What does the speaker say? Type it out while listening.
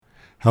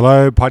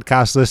Hello,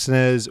 podcast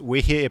listeners.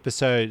 We're here,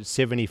 episode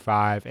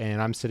 75, and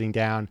I'm sitting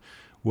down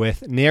with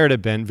Nerida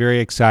Bint.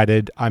 Very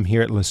excited. I'm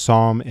here at Le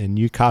Somme in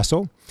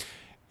Newcastle,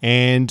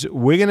 and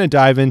we're going to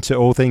dive into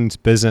all things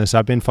business.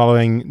 I've been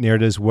following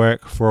Nerida's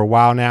work for a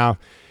while now.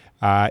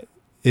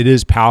 It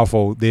is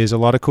powerful. There's a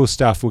lot of cool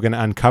stuff we're going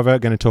to uncover.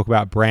 Going to talk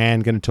about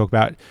brand, going to talk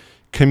about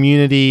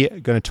community,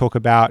 going to talk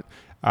about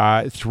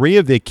three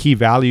of their key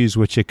values,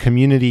 which are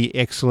community,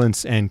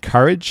 excellence, and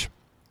courage.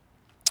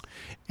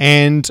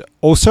 And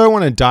also I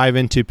want to dive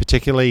into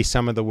particularly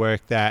some of the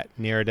work that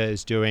Nerida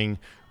is doing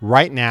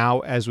right now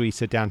as we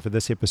sit down for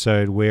this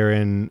episode. We're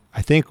in,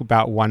 I think,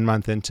 about 1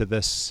 month into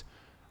this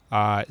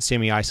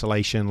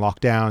semi-isolation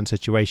lockdown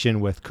situation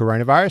with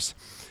coronavirus,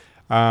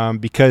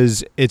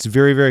 because it's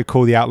very, very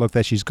cool, the outlook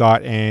that she's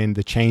got and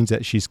the change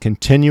that she's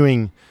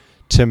continuing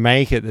to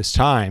make at this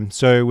time.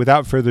 So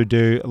without further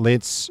ado,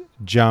 let's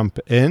jump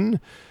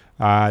in.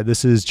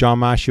 This is John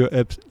Marsh.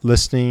 You're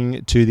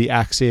listening to the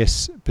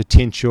Access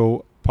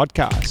Potential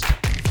podcast.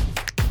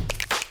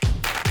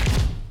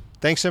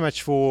 Thanks so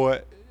much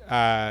for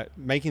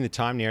making the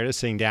time, Nerida,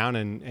 sitting down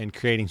and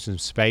creating some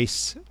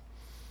space,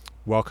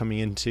 welcoming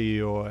into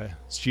your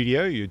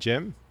studio, your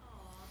gym.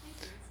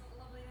 Thank you. It's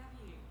lovely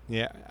to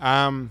have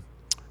you. Yeah.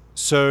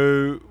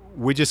 So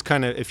we're just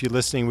kind of, if you're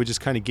listening, we're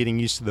just kind of getting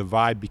used to the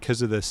vibe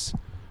because of this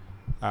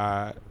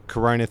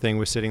corona thing.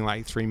 We're sitting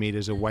like 3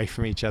 meters away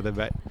from each other,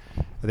 but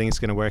I think it's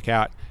going to work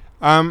out.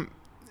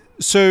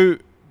 So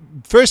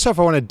first off,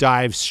 I want to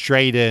dive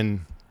straight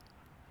in.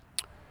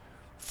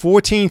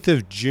 14th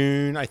of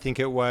June, I think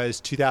it was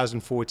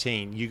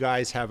 2014. You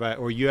have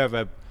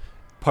a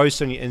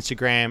post on your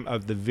Instagram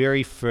of the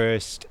very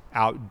first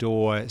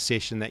outdoor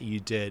session that you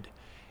did.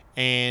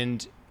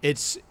 And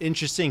it's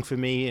interesting for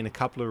me in a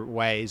couple of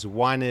ways.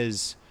 One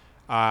is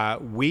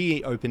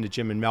we opened a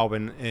gym in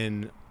Melbourne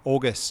in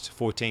August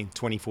 14th,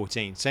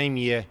 2014, same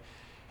year.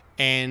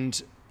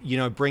 And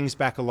brings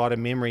back a lot of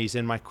memories.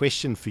 And my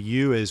question for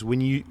you is,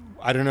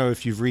 I don't know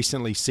if you've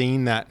recently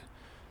seen that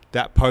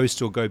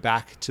post or go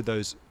back to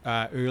those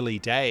early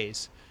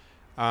days,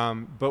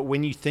 but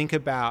when you think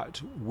about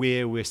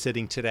where we're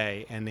sitting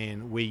today and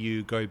then where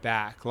you go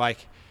back,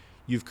 like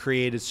you've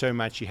created so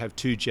much, you have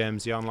 2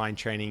 gyms, the online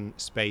training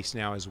space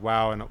now as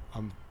well, and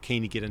I'm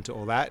keen to get into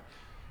all that.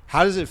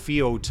 How does it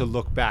feel to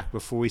look back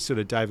before we sort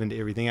of dive into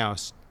everything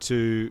else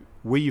to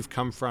where you've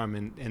come from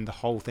and the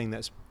whole thing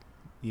that's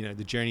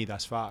the journey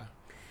thus far?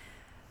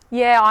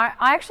 Yeah,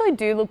 I actually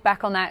do look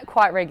back on that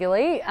quite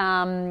regularly.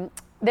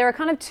 There are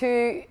kind of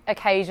 2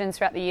 occasions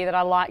throughout the year that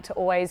I like to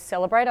always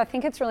celebrate. I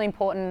think it's really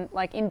important,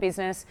 like in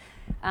business,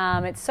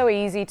 it's so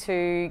easy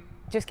to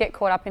just get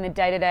caught up in the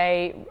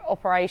day-to-day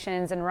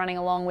operations and running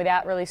along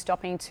without really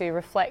stopping to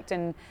reflect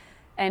and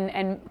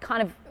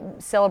kind of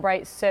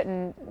celebrate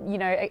certain,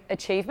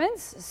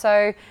 achievements.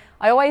 So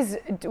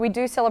we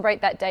do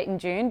celebrate that date in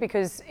June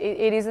because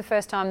it is the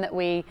first time that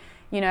we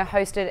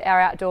hosted our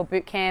outdoor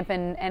boot camp,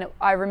 and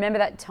I remember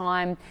that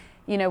time,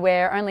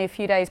 where only a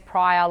few days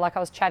prior, like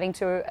I was chatting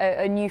to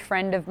a new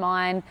friend of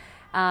mine,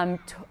 and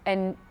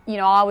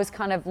I was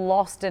kind of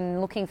lost and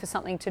looking for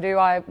something to do.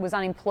 I was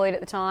unemployed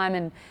at the time,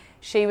 and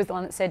she was the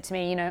one that said to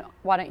me,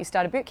 why don't you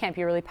start a boot camp?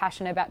 You're really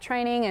passionate about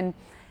training. And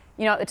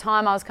at the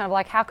time I was kind of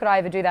like, how could I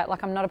ever do that?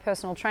 Like, I'm not a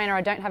personal trainer.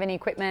 I don't have any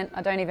equipment.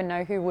 I don't even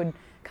know who would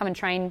come and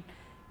train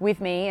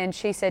with me. And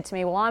she said to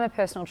me, well, I'm a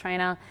personal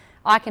trainer.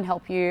 I can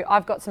help you.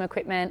 I've got some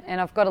equipment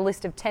and I've got a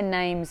list of 10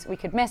 names we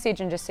could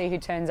message and just see who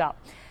turns up.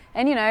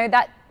 And,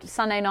 that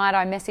Sunday night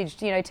I messaged,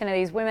 10 of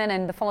these women,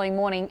 and the following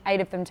morning,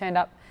 8 of them turned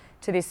up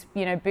to this,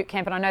 boot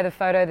camp. And I know the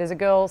photo, there's a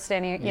girl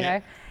standing,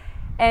 know.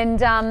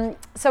 And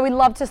so we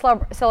love to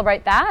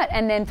celebrate that.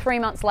 And then 3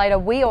 months later,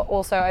 we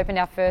also opened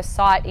our first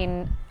site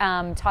in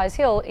Tyers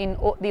Hill in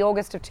the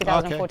August of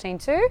 2014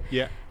 too.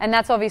 Yeah. And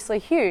that's obviously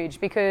huge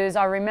because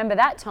I remember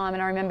that time,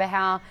 and I remember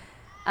how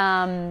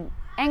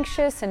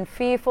anxious and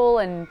fearful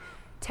and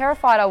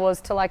terrified I was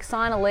to like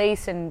sign a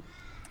lease and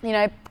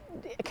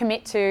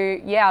commit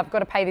to, I've got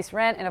to pay this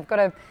rent and I've got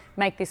to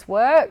make this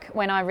work,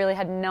 when I really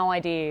had no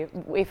idea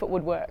if it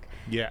would work.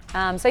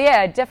 So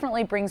it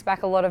definitely brings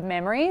back a lot of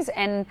memories.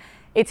 And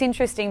it's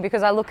interesting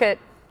because I look at,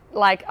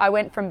 like, I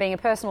went from being a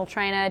personal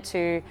trainer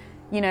to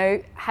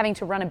having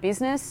to run a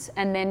business,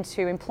 and then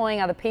to employing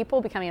other people,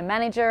 becoming a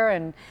manager,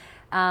 and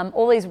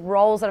all these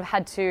roles that I've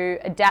had to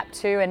adapt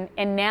to,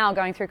 and now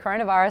going through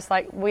coronavirus,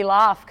 like, we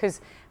laugh because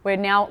we're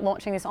now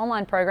launching this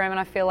online program, and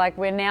I feel like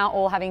we're now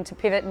all having to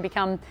pivot and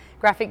become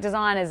graphic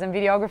designers and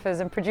videographers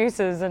and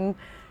producers. And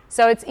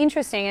so it's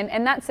interesting,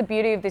 and that's the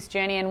beauty of this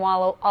journey. And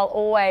while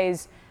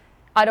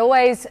I'd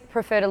always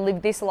prefer to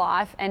live this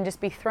life and just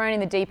be thrown in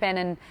the deep end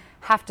and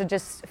have to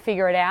just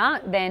figure it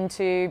out than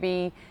to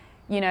be,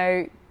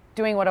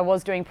 doing what I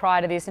was doing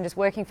prior to this and just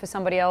working for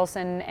somebody else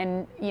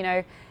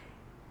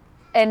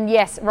and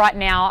yes, right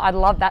now I'd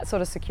love that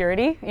sort of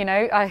security.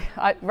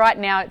 I right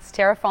now it's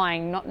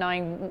terrifying not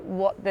knowing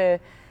what the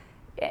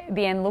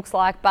end looks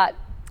like. But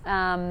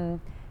I've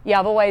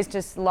always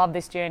just loved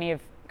this journey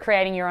of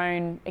creating your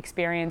own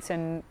experience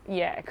and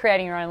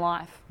creating your own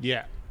life.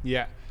 Yeah.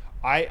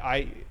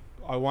 I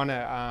want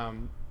to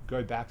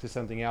go back to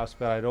something else,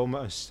 but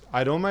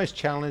I'd almost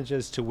challenge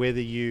as to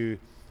whether you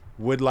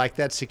would like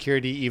that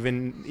security,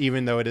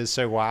 even though it is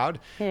so wild.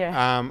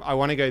 Yeah. I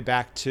want to go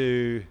back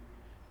to,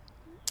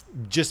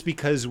 just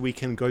because we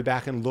can go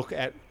back and look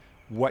at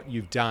what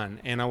you've done,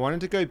 and I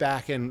wanted to go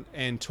back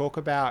and talk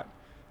about,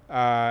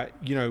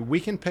 we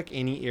can pick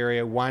any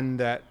area. One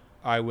that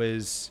I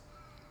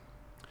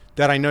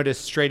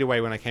noticed straight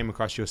away when I came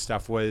across your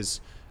stuff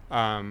was,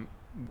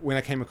 when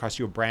I came across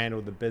your brand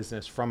or the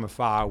business from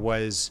afar,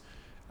 was,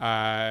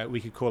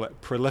 we could call it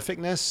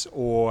prolificness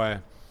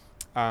or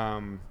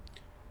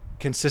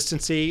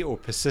consistency or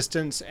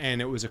persistence.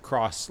 And it was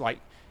across, like,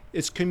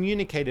 it's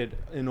communicated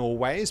in all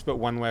ways, but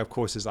one way, of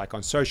course, is like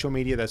on social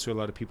media. That's where a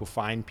lot of people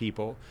find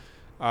people.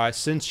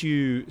 Since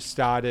you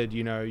started,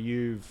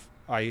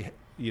 I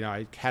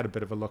had a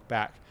bit of a look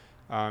back.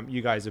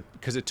 You guys,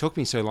 because it took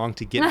me so long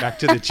to get back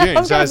to the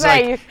tune. So I was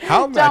like,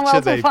 how much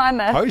are they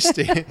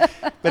posting?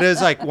 But it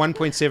was like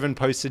 1.7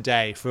 posts a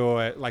day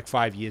for like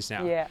 5 years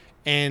now. Yeah.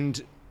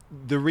 And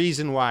the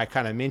reason why I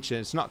kind of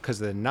mentioned it's not because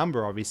of the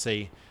number,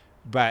 obviously,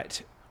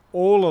 but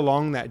all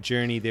along that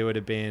journey, there would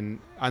have been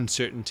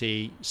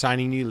uncertainty,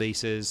 signing new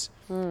leases.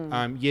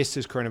 Yes,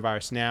 there's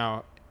coronavirus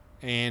now.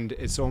 And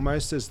it's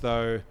almost as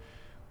though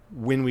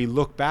when we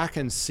look back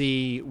and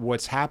see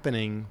what's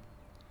happening,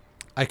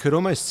 I could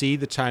almost see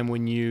the time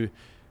when you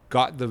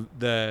got the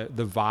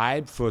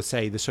vibe for,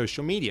 say, the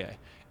social media,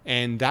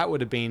 and that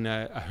would have been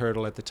a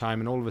hurdle at the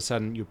time. And all of a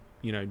sudden,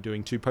 you're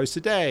doing 2 posts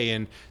a day,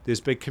 and there's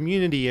big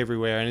community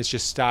everywhere, and it's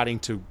just starting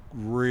to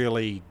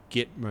really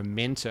get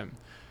momentum.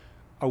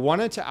 I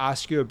wanted to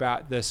ask you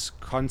about this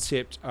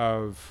concept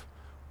of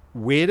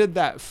where did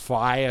that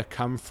fire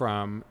come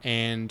from,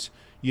 and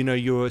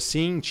you're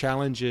seeing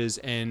challenges,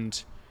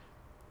 and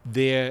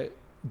they're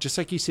just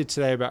like you said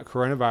today about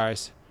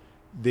coronavirus.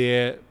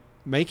 They're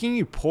making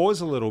you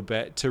pause a little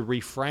bit to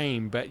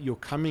reframe, but you're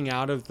coming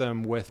out of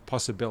them with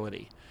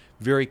possibility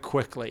very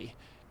quickly.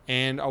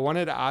 And I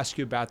wanted to ask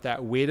you about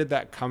that. Where did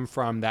that come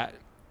from? That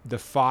the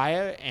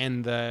fire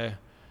and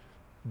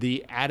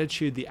the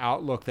attitude, the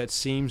outlook that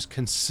seems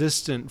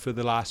consistent for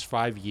the last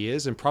 5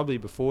 years, and probably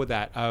before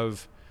that,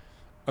 of,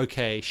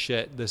 okay,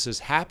 shit, this is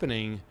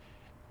happening,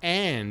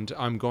 and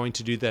I'm going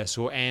to do this,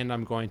 and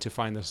I'm going to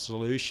find the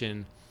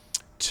solution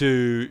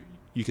to,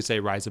 you could say,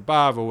 rise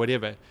above or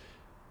whatever.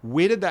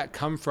 Where did that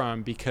come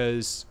from?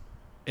 Because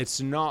it's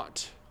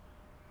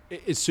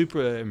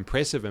super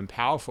impressive and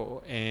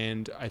powerful.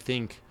 And I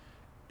think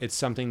it's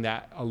something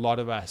that a lot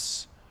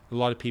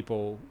of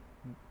people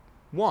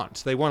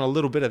want. They want a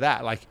little bit of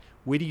that. Like,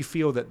 where do you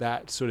feel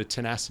that sort of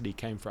tenacity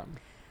came from?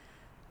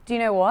 Do you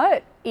know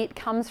what? It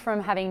comes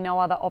from having no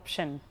other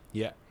option.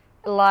 Yeah.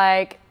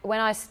 Like, when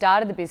I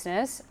started the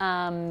business,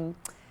 I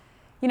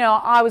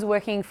was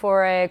working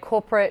for a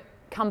corporate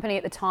company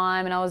at the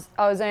time, and I was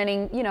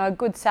earning, a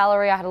good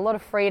salary. I had a lot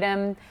of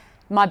freedom.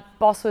 My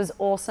boss was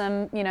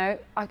awesome.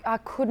 I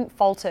couldn't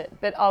fault it,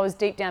 but I was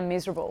deep down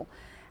miserable.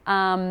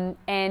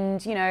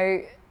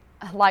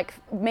 Like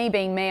me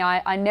being me,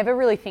 I never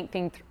really think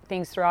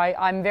things through.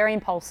 I'm very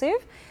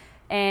impulsive.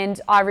 And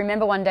I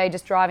remember one day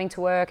just driving to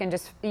work and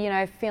just,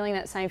 feeling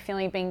that same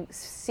feeling of being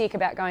sick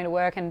about going to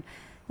work. And,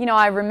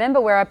 I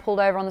remember where I pulled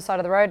over on the side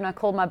of the road and I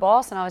called my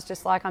boss and I was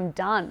just like, I'm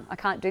done. I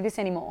can't do this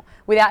anymore,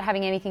 without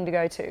having anything to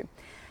go to.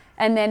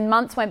 And then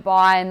months went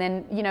by, and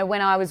then,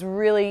 when I was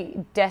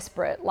really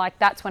desperate, like,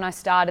 that's when I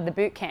started the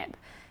boot camp.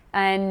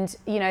 And,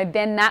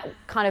 then that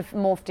kind of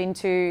morphed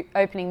into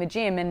opening the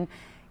gym. And,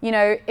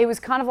 it was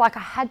kind of like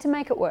I had to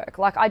make it work.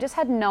 Like, I just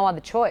had no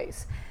other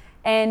choice.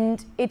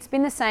 And it's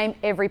been the same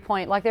every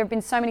point. Like, there have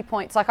been so many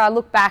points. Like, I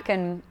look back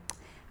and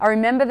I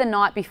remember the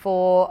night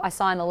before I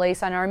signed the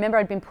lease, and I remember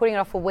I'd been putting it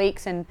off for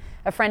weeks, and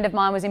a friend of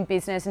mine was in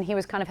business and he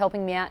was kind of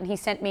helping me out, and he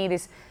sent me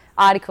this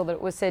article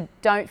that said,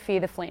 don't fear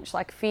the flinch.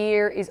 Like,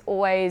 fear is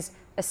always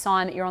a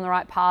sign that you're on the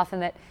right path,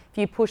 and that if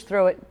you push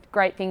through it,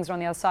 great things are on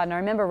the other side. And I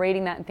remember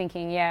reading that and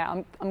thinking, yeah,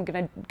 I'm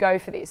going to go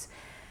for this.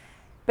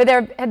 But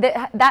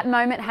that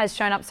moment has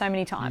shown up so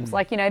many times.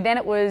 Like, then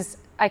it was,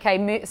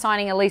 okay,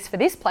 signing a lease for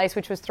this place,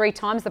 which was 3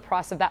 times the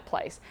price of that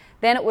place.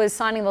 Then it was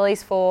signing the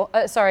lease for,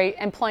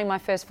 employing my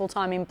first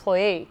full-time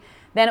employee.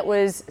 Then it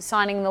was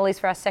signing the lease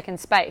for our second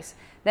space.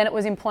 Then it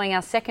was employing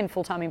our second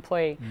full-time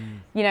employee.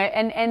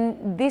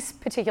 And this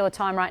particular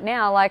time right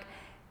now, like,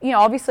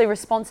 obviously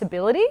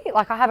responsibility.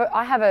 Like,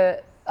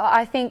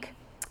 I think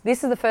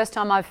this is the first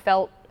time I've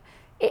felt.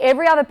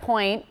 Every other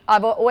point,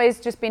 I've always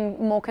just been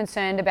more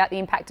concerned about the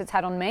impact it's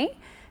had on me.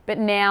 But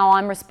now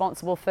I'm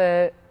responsible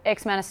for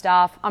X amount of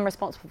staff. I'm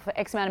responsible for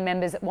X amount of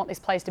members that want this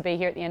place to be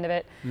here at the end of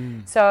it.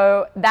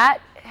 So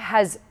that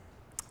has,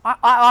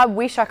 I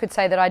wish I could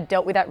say that I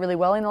dealt with that really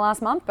well in the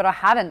last month, but I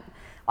haven't.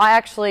 I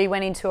actually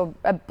went into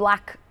a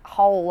black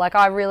hole. Like,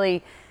 I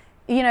really,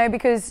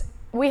 because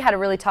we had a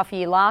really tough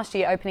year last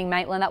year opening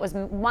Maitland. That was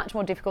much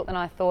more difficult than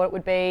I thought it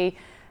would be.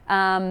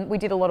 We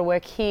did a lot of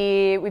work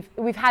here.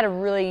 We've had a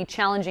really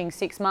challenging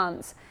 6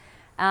 months.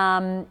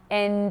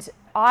 And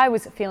I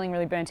was feeling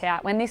really burnt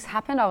out. When this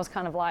happened, I was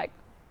kind of like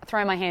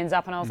throwing my hands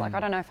up, and I was like, I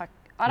don't know if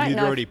I don't You'd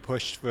know. already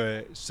pushed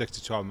for 6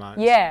 to 12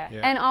 months. Yeah,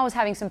 and I was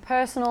having some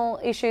personal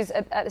issues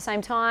at the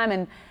same time,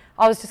 and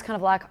I was just kind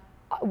of like,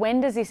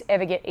 when does this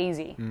ever get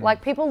easy?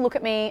 Like, people look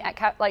at me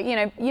like, you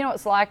know what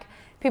it's like.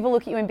 People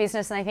look at you in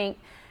business and they think,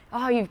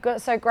 oh, you've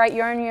got so great,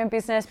 you own your own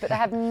business, but they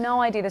have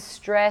no idea the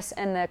stress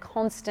and the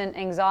constant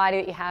anxiety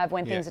that you have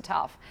when things are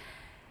tough.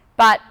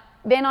 But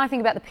then I think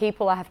about the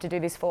people I have to do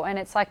this for, and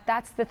it's like,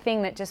 that's the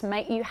thing that just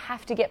you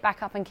have to get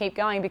back up and keep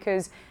going,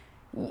 because,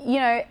 you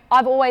know,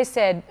 I've always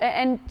said,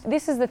 and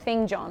this is the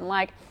thing, John,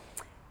 like,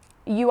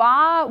 you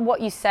are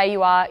what you say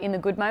you are in the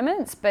good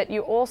moments, but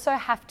you also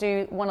have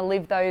to want to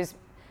live those,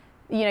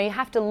 you know, you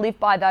have to live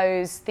by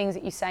those things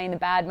that you say in the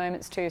bad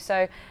moments too.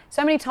 So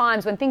many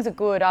times when things are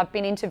good, I've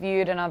been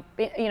interviewed and I've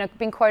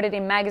been quoted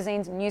in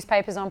magazines and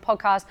newspapers, on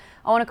podcasts.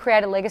 I want to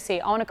create a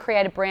legacy. I want to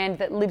create a brand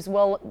that lives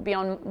well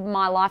beyond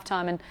my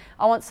lifetime, and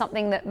I want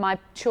something that my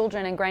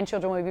children and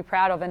grandchildren will be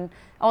proud of, and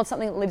I want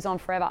something that lives on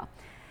forever.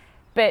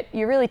 But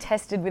you're really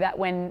tested with that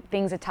when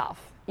things are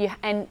tough.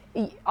 And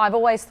I've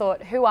always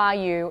thought, who are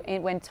you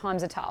when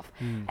times are tough?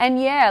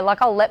 And yeah,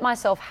 like, I'll let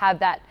myself have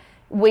that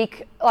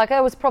week. Like,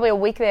 there was probably a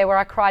week there where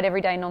I cried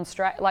every day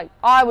non-stop. Like,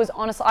 I was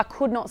honestly, I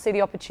could not see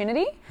the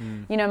opportunity.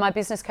 You know, my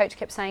business coach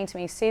kept saying to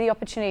me, see the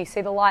opportunity,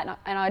 see the light,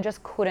 and I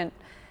just couldn't.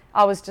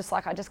 I was just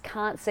like, I just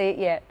can't see it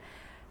yet.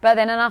 But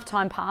then enough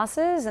time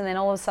passes, and then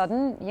all of a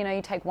sudden, you know,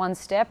 you take one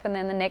step and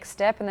then the next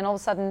step, and then all of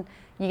a sudden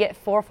you get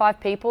 4 or 5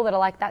 people that are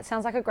like, that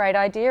sounds like a great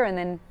idea,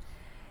 and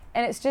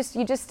it's just,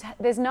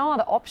 there's no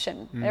other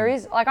option. There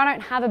is, like, I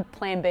don't have a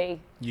plan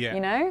B. You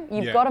know,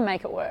 you've got to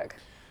make it work.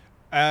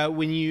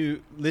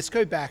 Let's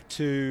go back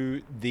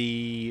to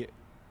the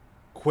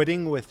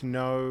quitting with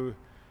no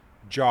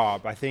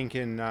job. I think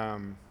in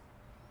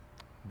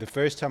the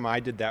first time I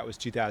did that was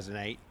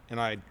 2008, and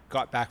I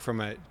got back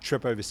from a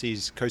trip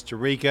overseas, Costa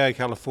Rica,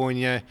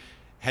 California,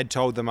 had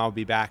told them I'll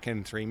be back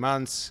in 3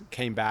 months,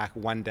 came back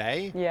one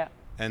day. Yeah.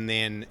 And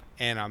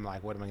I'm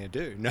like, what am I going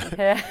to do?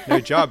 No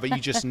job, but you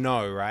just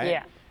know, right?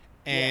 Yeah.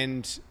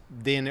 And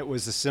then it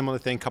was a similar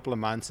thing, couple of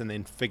months, and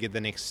then figured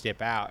the next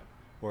step out,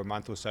 or a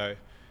month or so.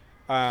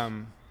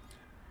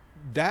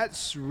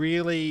 That's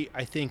really,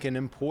 I think, an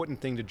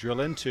important thing to drill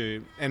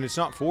into, and it's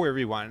not for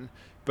everyone,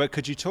 but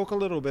could you talk a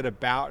little bit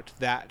about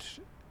that?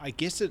 I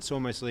guess it's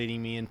almost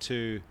leading me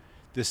into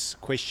this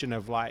question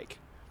of, like,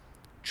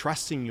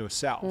 trusting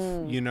yourself,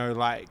 you know,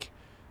 like,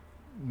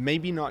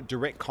 maybe not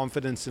direct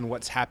confidence in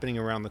what's happening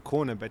around the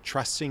corner, but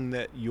trusting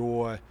that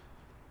you're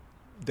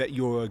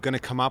going to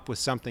come up with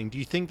something. Do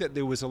you think that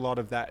there was a lot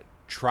of that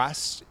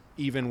trust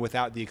even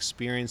without the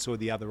experience or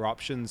the other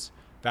options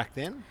back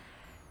then?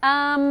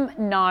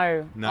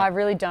 No, I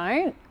really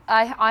don't.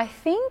 I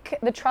think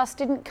the trust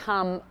didn't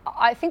come.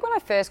 I think when I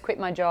first quit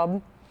my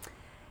job,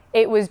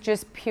 it was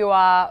just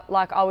pure,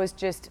 like, I was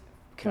just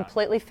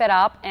completely fed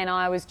up, and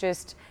I was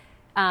just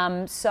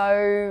I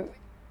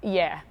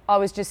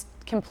was just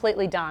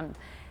completely done.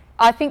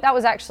 I think that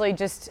was actually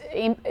just,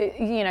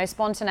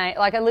 spontaneous,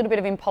 like a little bit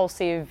of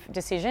impulsive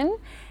decision.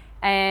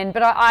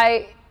 But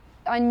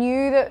I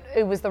knew that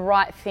it was the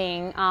right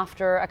thing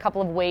after a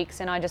couple of weeks,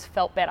 and I just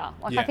felt better.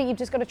 Like, I think you've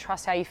just got to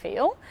trust how you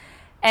feel.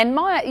 And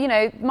my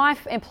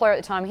employer at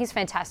the time, he's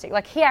fantastic.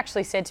 Like, he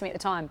actually said to me at the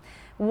time,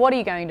 what are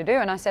you going to do?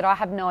 And I said, I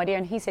have no idea.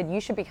 And he said,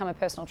 you should become a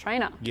personal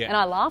trainer. Yeah. And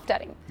I laughed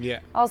at him. Yeah.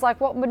 I was like,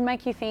 what would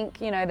make you think,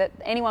 that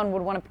anyone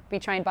would want to be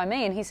trained by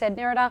me? And he said,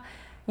 Nerida,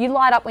 you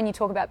light up when you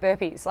talk about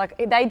burpees. Like,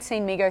 they'd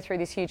seen me go through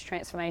this huge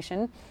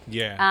transformation.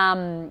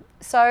 Yeah.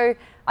 So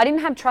I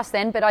didn't have trust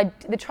then,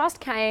 but the trust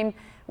came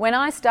when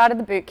I started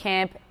the boot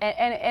camp.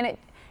 And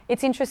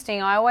it's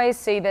interesting. I always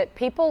see that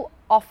people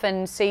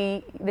often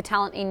see the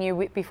talent in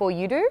you before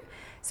you do.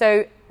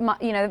 So,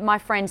 my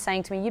friend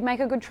saying to me, you'd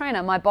make a good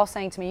trainer. My boss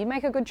saying to me, you'd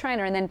make a good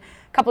trainer. And then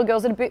a couple of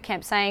girls at a boot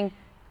camp saying,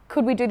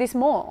 could we do this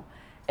more?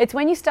 It's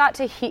when you start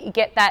to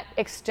get that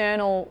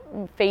external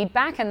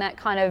feedback and that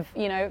kind of,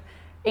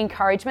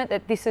 encouragement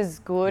that this is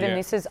good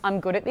and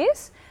I'm good at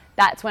this.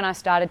 That's when I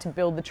started to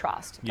build the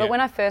trust. But when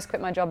I first quit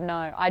my job,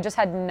 no, I just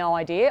had no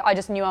idea. I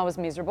just knew I was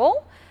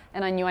miserable,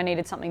 and I knew I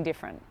needed something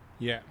different.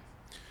 Yeah.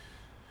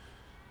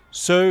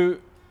 So,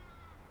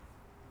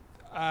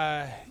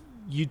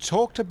 you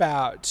talked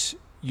about,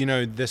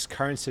 this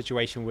current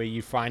situation where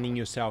you're finding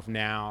yourself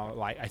now,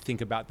 like, I think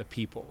about the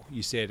people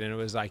you said, and it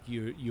was like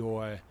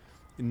you're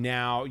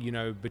now,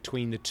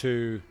 between the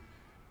two,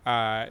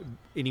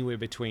 anywhere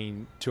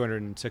between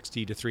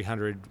 260 to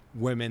 300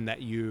 women that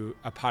you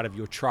are part of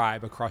your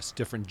tribe across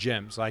different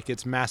gyms. Like,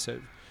 it's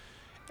massive.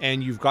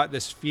 And you've got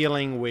this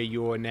feeling where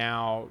you're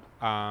now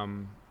a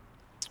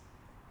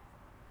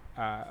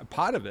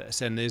part of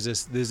this, and there's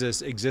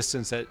this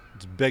existence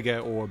that's bigger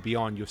or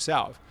beyond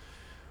yourself.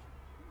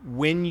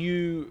 When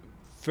you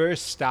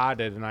first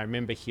started, and I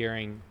remember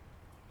hearing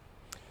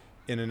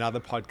in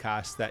another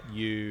podcast that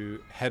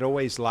you had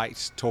always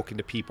liked talking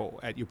to people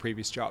at your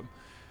previous job,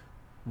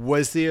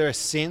 was there a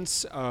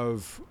sense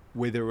of,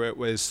 whether it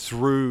was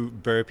through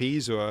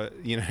burpees or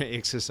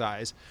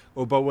exercise,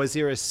 but was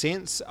there a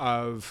sense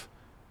of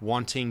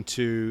wanting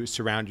to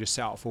surround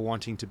yourself or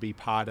wanting to be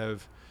part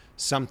of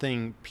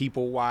something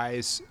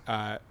people-wise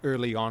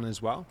early on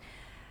as well?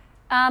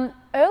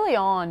 Early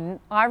on,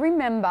 I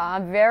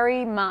remember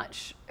very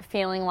much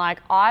feeling like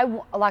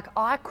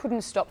I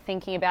couldn't stop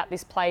thinking about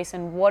this place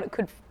and what it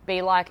could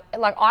be like.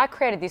 Like, I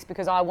created this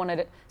because I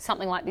wanted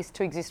something like this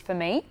to exist for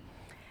me.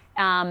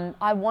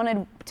 I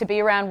wanted to be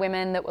around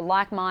women that were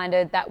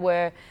like-minded, that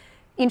were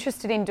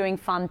interested in doing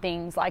fun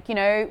things. Like, you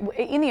know,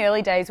 in the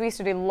early days, we used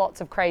to do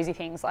lots of crazy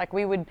things. Like,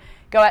 we would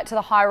go out to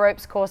the high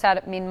ropes course out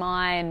at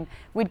Minmi, and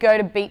we'd go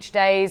to beach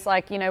days,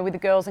 like, you know, with the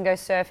girls and go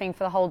surfing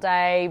for the whole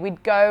day.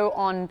 We'd go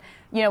on,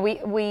 you know,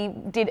 we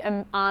did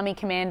army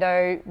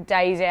commando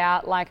days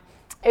out. Like,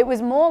 it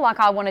was more like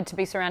I wanted to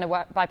be surrounded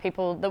by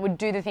people that would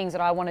do the things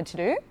that I wanted to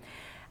do.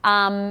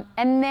 And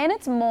then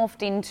it's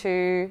morphed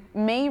into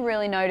me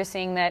really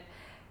noticing that,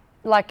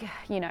 like,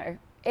 you know,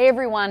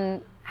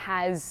 everyone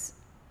has,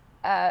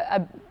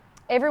 so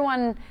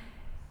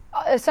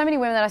many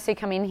women that I see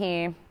come in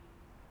here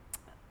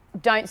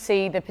don't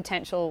see the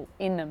potential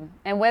in them.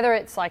 And whether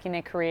it's like in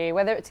their career,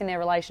 whether it's in their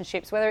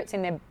relationships, whether it's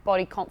in their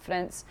body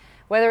confidence,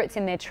 whether it's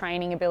in their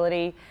training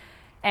ability.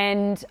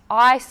 And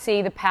I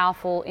see the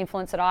powerful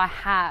influence that I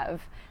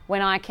have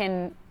when I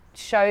can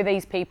show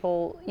these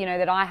people, you know,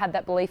 that I have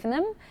that belief in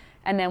them.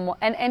 And then,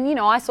 and you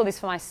know, I saw this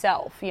for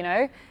myself, you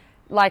know,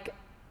 like,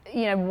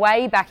 you know,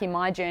 way back in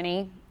my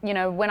journey, you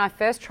know, when I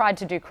first tried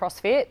to do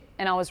CrossFit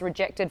and I was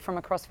rejected from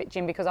a CrossFit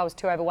gym because I was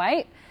too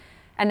overweight.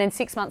 And then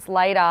 6 months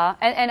later,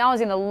 and I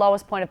was in the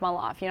lowest point of my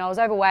life, you know, I was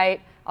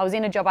overweight, I was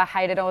in a job I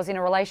hated, I was in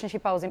a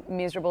relationship I was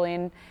miserable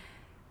in.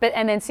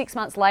 And then 6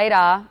 months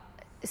later,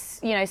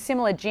 you know,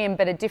 similar gym,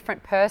 but a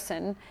different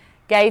person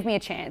gave me a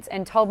chance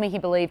and told me he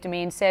believed in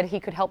me and said he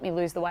could help me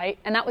lose the weight.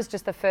 And that was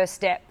just the first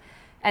step.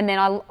 And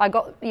then I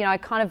got, you know, I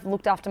kind of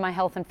looked after my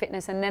health and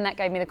fitness, and then that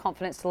gave me the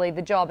confidence to leave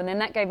the job, and then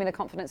that gave me the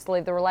confidence to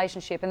leave the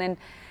relationship. And then,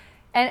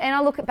 and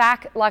I look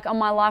back like on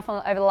my life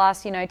over the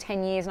last, you know,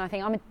 10 years, and I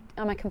think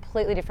I'm a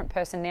completely different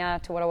person now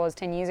to what I was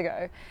 10 years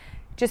ago,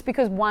 just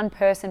because one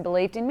person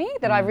believed in me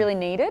that I really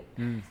needed.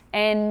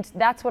 And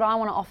that's what I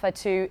want to offer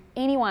to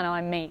anyone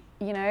I meet,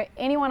 you know,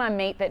 anyone I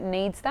meet that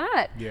needs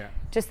that. Yeah.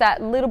 Just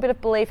that little bit of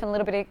belief and a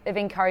little bit of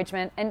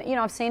encouragement. And, you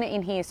know, I've seen it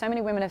in here. So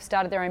many women have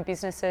started their own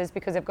businesses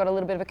because they've got a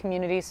little bit of a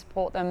community to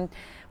support them.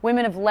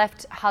 Women have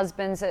left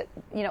husbands that,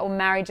 you know, or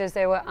marriages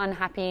they were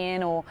unhappy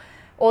in, or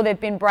they've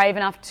been brave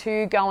enough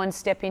to go and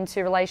step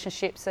into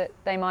relationships that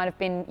they might have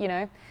been, you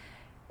know.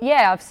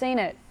 Yeah, I've seen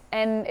it.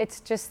 And it's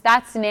just,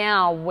 that's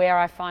now where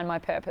I find my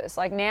purpose.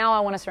 Like, now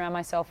I want to surround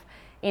myself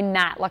in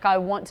that. Like, I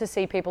want to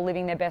see people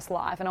living their best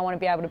life, and I want to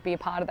be able to be a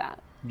part of that.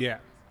 Yeah.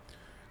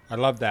 I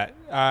love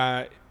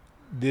that.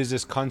 There's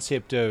this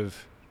concept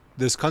of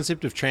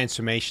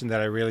transformation that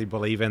I really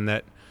believe in,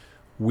 that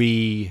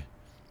Michael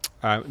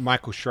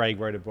Schrage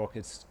wrote a book.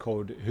 It's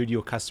called Who Do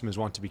Your Customers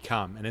Want to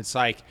Become? And it's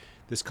like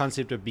this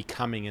concept of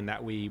becoming, in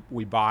that we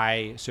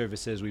buy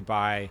services, we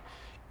buy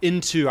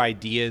into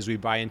ideas, we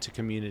buy into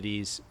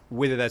communities,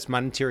 whether that's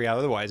monetary or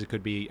otherwise. It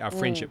could be our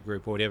friendship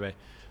group or whatever,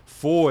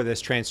 for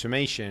this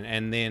transformation.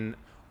 And then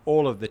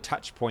all of the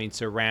touch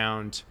points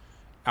around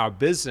our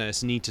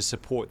business need to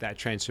support that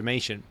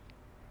transformation.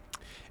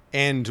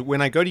 And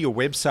when I go to your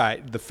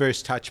website, the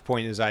first touch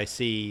point is I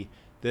see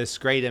this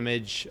great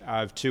image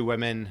of two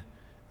women.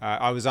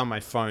 I was on my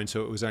phone,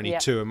 so it was only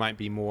two. It might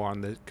be more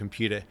on the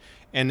computer.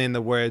 And then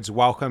the words,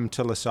 "Welcome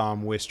to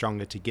LaSomme, we're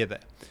stronger together."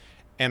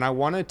 And I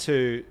wanted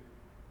to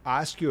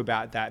ask you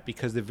about that,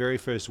 because the very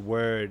first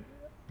word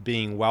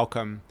being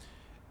welcome,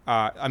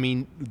 I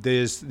mean,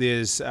 there's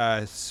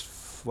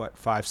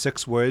 5,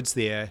 6 words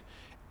there,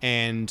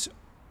 and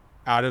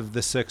out of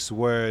the 6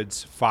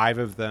 words, 5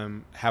 of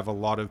them have a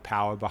lot of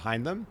power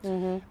behind them.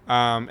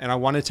 And I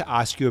wanted to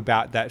ask you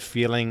about that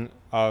feeling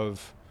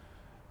of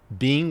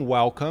being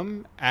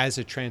welcome as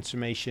a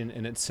transformation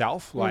in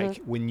itself.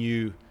 Like, when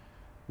you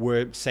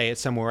were, say, at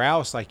somewhere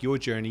else, like your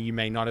journey, you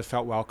may not have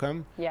felt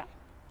welcome. Yeah.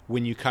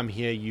 When you come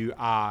here, you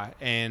are.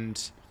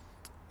 And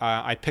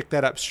I picked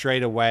that up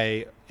straight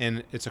away,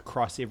 and it's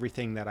across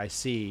everything that I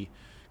see.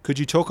 Could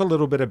you talk a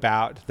little bit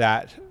about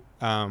that?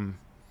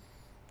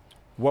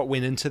 What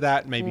went into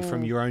that, maybe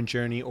from your own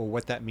journey, or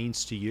what that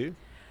means to you?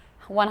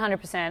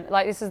 100%.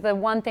 Like, this is the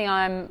one thing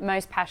I'm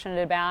most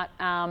passionate about.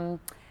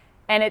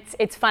 And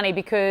it's funny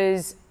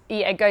because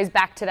it goes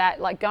back to that,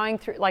 like going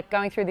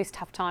through this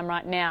tough time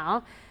right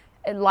now.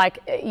 Like,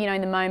 you know,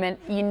 in the moment,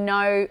 you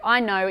know, I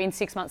know in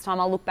 6 months'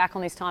 time, I'll look back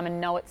on this time and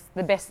know it's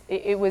the best.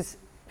 It was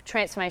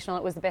transformational.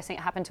 It was the best thing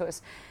that happened to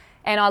us.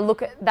 And I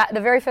look at that,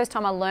 the very first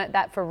time I learnt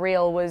that for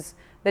real was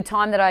the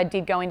time that I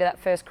did go into that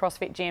first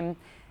CrossFit gym.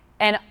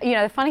 And, you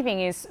know, the funny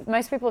thing is,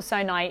 most people are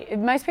so naive.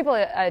 Most people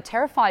are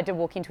terrified to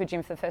walk into a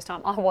gym for the first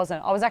time. I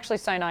wasn't. I was actually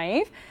so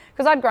naive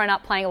because I'd grown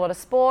up playing a lot of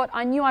sport.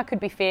 I knew I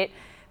could be fit,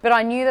 but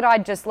I knew that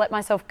I'd just let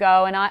myself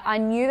go. And I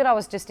knew that I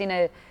was just in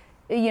a,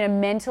 you know,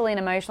 mentally and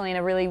emotionally in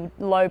a really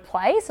low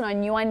place. And I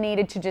knew I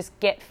needed to just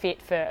get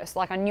fit first.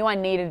 Like, I knew I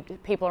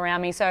needed people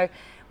around me. So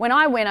when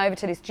I went over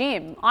to this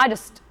gym, I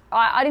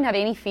didn't have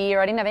any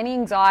fear. I didn't have any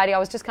anxiety. I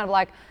was just kind of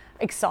like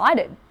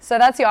excited. So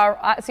that's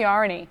the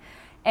irony.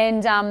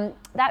 And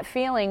that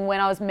feeling when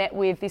I was met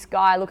with this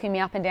guy looking me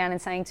up and down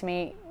and saying to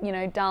me, you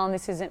know, darling,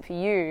 this isn't for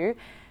you,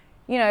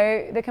 you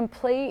know, the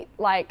complete,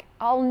 like,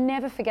 I'll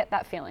never forget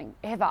that feeling,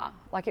 ever.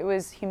 Like, it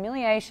was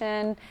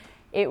humiliation,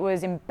 it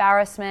was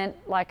embarrassment,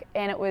 like,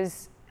 and I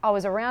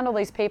was around all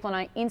these people and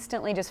I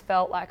instantly just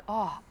felt like,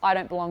 oh, I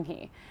don't belong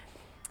here.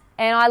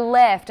 And I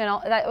left,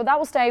 and that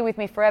will stay with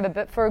me forever,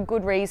 but for a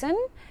good reason.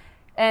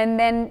 And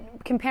then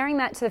comparing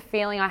that to the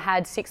feeling I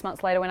had 6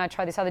 months later when I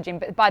tried this other gym,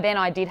 but by then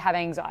I did have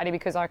anxiety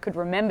because I could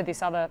remember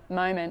this other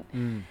moment.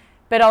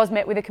 But I was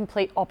met with a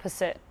complete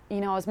opposite.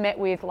 You know, I was met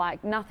with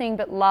like nothing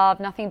but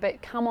love, nothing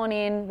but come on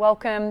in,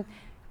 welcome.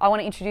 I want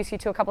to introduce you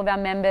to a couple of our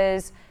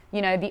members.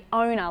 You know, the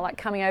owner like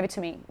coming over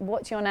to me.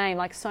 What's your name?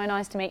 Like, so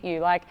nice to meet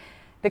you. Like,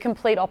 the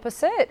complete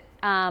opposite.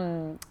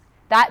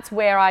 That's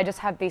where I just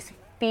have this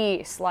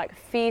fierce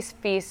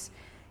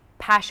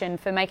passion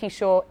for making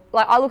sure,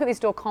 like, I look at this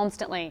door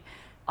constantly.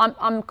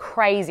 I'm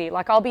crazy.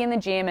 Like, I'll be in the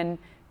gym and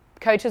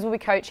coaches will be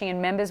coaching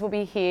and members will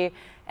be here.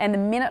 And the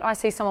minute I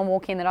see someone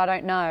walk in that I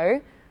don't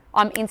know,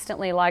 I'm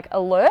instantly like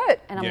alert.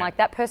 And I'm like,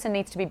 that person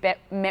needs to be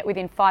met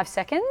within 5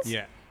 seconds.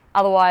 Yeah.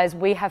 Otherwise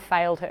we have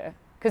failed her.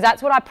 Because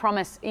that's what I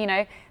promise, you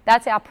know,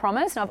 that's our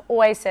promise. And I've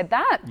always said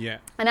that. Yeah.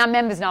 And our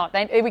members know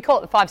it. We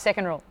call it the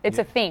 5-second rule. It's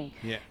a thing.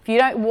 Yeah. If you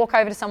don't walk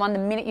over to someone the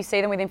minute you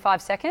see them within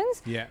 5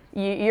 seconds,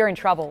 you're in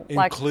trouble.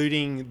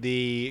 Including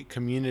the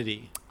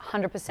community.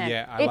 100%.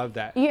 Yeah, I love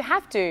that. You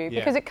have to,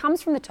 because it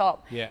comes from the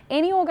top. Yeah.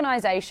 Any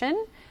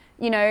organisation,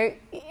 you know,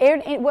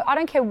 I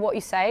don't care what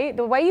you say,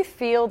 the way you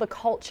feel, the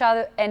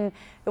culture and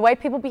the way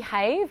people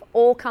behave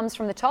all comes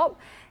from the top.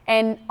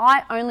 And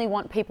I only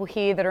want people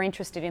here that are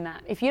interested in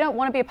that. If you don't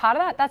want to be a part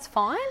of that, that's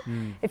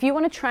fine. If you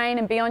want to train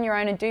and be on your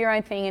own and do your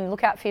own thing and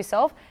look out for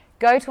yourself,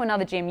 go to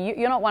another gym.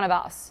 You're not one of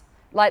us.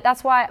 Like,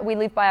 that's why we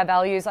live by our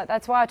values. Like,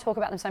 that's why I talk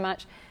about them so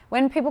much.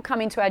 When people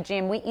come into our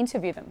gym, we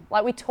interview them.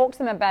 Like, we talk to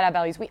them about our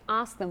values. We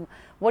ask them,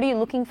 what are you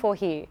looking for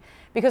here?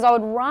 Because I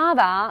would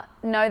rather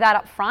know that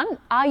up front.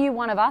 Are you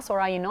one of us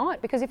or are you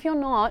not? Because if you're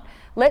not,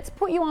 let's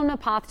put you on a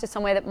path to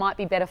somewhere that might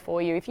be better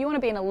for you. If you want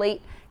to be an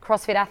elite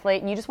CrossFit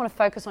athlete and you just want to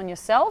focus on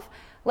yourself,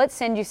 let's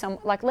send you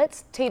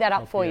let's tee that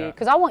up for you.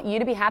 Because I want you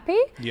to be happy.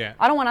 Yeah.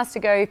 I don't want us to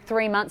go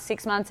 3 months,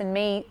 6 months and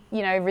me,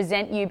 you know,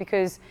 resent you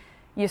because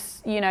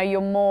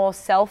you're more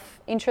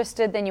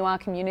self-interested than you are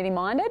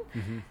community-minded.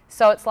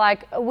 So it's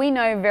like, we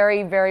know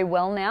very, very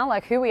well now,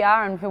 like, who we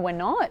are and who we're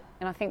not.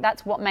 And I think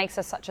that's what makes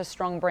us such a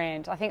strong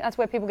brand. I think that's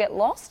where people get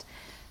lost.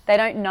 They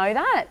don't know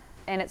that.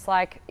 And it's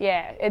like,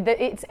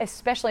 it's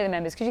especially the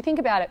members. Because you think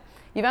about it,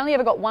 you've only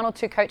ever got 1 or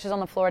 2 coaches on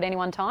the floor at any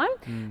one time,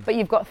 but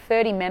you've got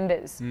 30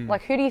 members.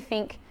 Like, who do you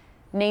think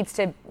needs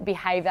to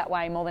behave that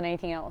way more than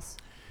anything else?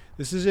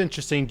 This is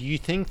interesting. Do you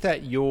think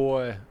that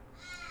you're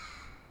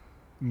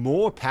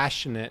more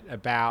passionate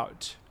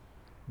about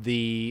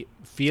the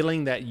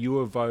feeling that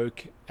you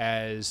evoke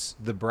as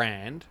the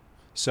brand,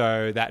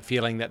 so that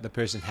feeling that the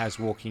person has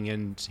walking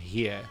in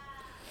here,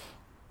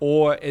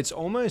 or it's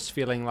almost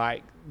feeling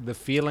like the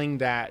feeling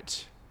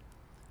that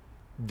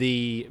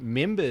the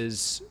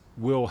members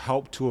will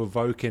help to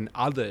evoke in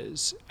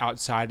others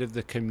outside of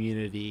the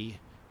community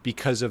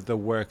because of the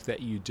work that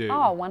you do?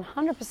 Oh,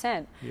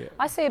 100%. Yeah.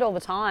 I see it all the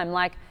time.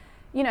 Like,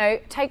 you know,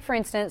 take for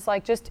instance,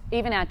 like, just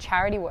even our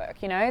charity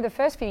work, you know, the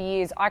first few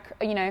years,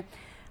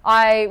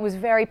 I was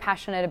very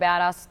passionate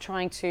about us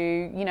trying to,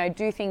 you know,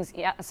 do things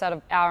outside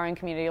of our own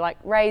community, like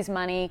raise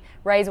money,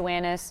 raise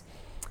awareness.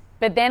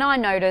 But then I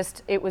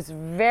noticed it was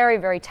very,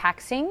 very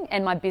taxing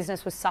and my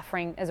business was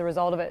suffering as a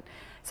result of it.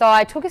 So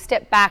I took a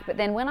step back, but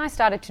then when I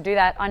started to do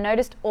that, I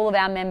noticed all of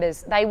our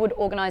members, they would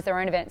organise their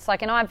own events.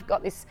 Like, and I've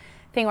got this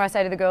thing where I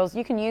say to the girls,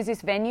 you can use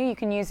this venue, you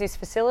can use this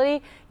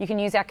facility, you can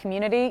use our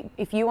community.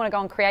 If you want to go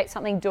and create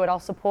something, do it, I'll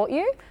support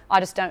you. I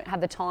just don't have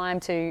the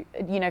time to,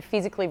 you know,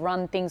 physically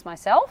run things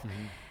myself.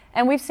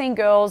 And we've seen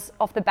girls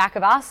off the back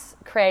of us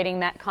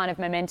creating that kind of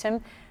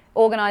momentum,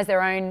 organise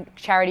their own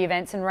charity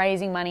events and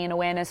raising money and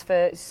awareness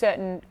for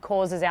certain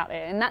causes out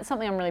there. And that's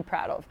something I'm really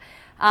proud of.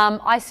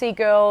 I see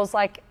girls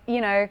like, you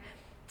know,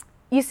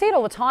 you see it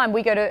all the time.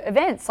 We go to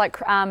events like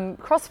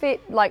CrossFit,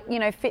 like, you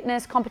know,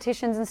 fitness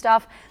competitions and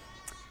stuff.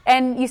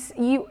 And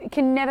you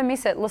can never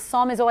miss it.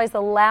 Lasom is always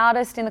the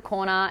loudest in the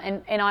corner.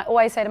 And I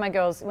always say to my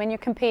girls, when you're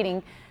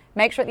competing,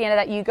 make sure at the end of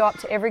that you go up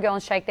to every girl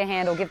and shake their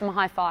hand or give them a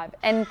high five.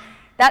 And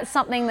that's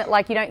something that,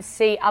 like, you don't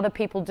see other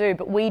people do,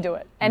 but we do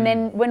it. And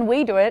then when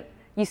we do it,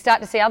 you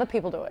start to see other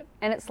people do it.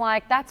 And it's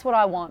like, that's what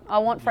I want. I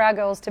want for our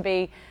girls to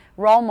be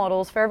role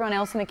models for everyone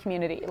else in the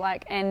community.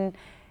 Like, and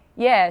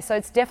yeah, so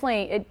it's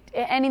definitely,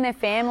 and in their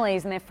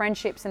families and their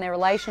friendships and their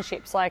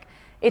relationships, like,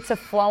 it's a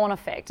flow-on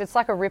effect. It's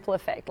like a ripple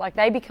effect. Like,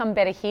 they become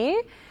better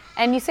here.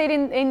 And you see it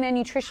in their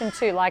nutrition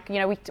too. Like, you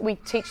know, we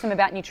teach them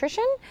about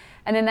nutrition,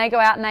 and then they go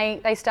out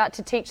and they start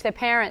to teach their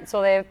parents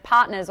or their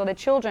partners or their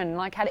children,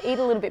 like, how to eat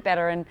a little bit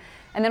better. And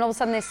then all of a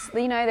sudden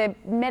they're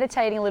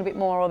meditating a little bit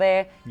more, or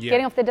they're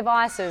getting off their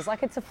devices.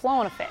 Like, it's a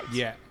flow-on effect.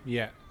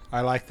 Yeah.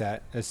 I like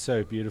that. It's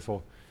so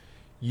beautiful.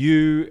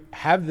 You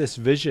have this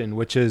vision,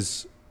 which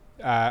is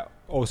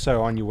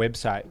also on your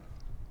website,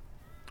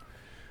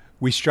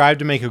 We strive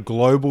to make a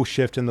global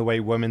shift in the way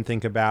women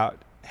think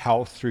about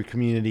health through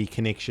community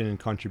connection and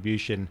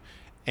contribution.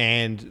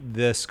 And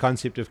this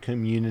concept of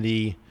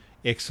community,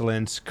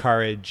 excellence,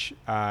 courage,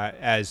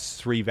 as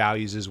 3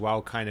 values as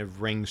well, kind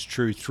of rings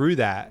true through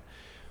that.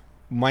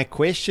 My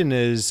question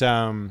is,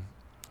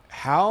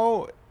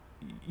 how,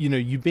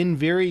 you've been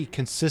very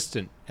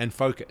consistent and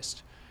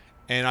focused.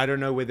 And I don't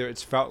know whether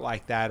it's felt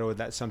like that or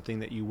that's something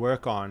that you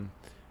work on,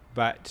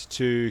 but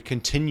to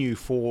continue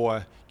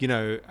for,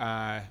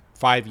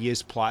 5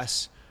 years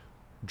plus,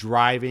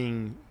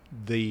 driving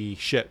the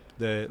ship,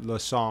 the Le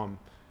Somme,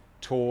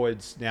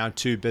 towards now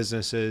 2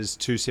 businesses,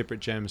 2 separate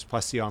gyms,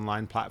 plus the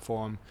online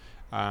platform,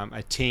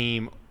 a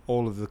team,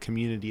 all of the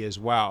community as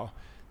well,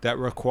 that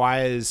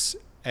requires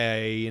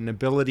an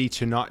ability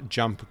to not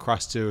jump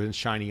across to a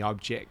shiny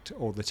object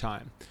all the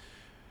time.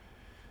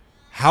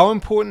 How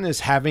important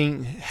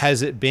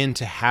has it been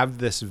to have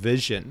this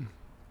vision?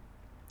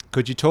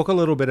 Could you talk a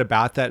little bit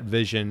about that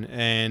vision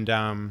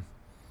and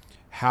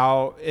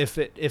how, if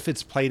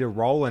it's played a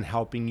role in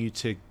helping you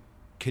to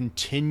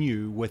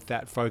continue with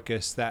that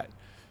focus, that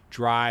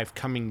drive,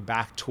 coming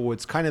back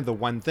towards kind of the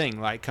one thing,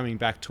 like coming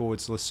back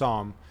towards Le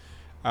Somme?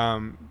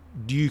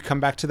 Do you come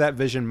back to that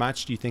vision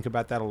much? Do you think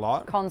about that a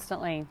lot?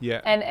 Constantly.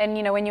 Yeah. And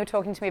when you were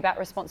talking to me about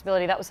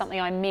responsibility, that was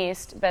something I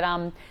missed. But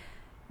I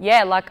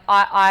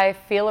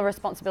feel a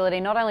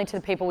responsibility not only to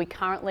the people we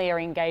currently are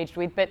engaged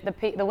with, but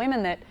the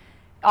women that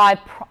I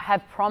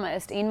have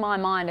promised in my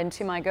mind and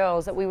to my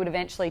girls that we would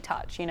eventually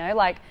touch.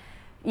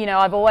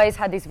 I've always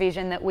had this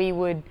vision that we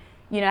would,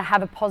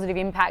 have a positive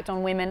impact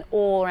on women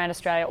all around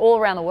Australia, all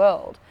around the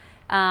world.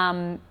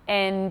 I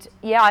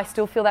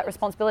still feel that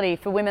responsibility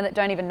for women that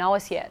don't even know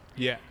us yet.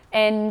 Yeah.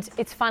 And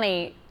it's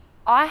funny,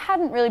 I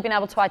hadn't really been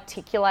able to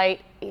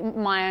articulate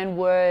in my own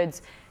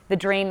words the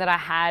dream that I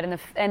had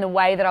and the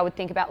way that I would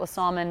think about Le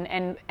Somme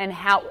and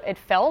how it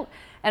felt.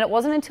 And it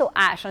wasn't until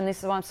Ash, and this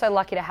is why I'm so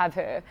lucky to have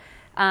her,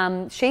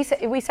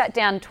 we sat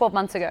down 12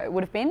 months ago, it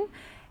would have been,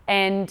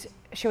 and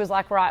she was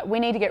like, right, we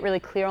need to get really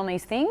clear on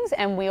these things,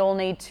 and we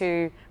need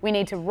to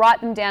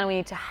write them down, we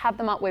need to have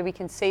them up where we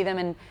can see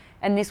them,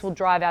 and this will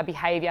drive our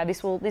behaviour.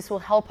 This will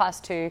help us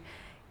to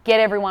get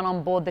everyone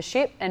on board the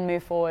ship and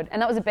move forward.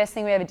 And that was the best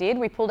thing we ever did.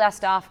 We pulled our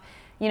staff,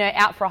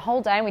 out for a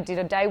whole day, and we did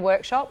a day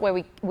workshop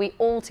where we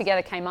all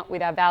together came up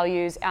with our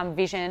values, our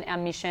vision, our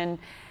mission.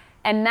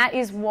 And that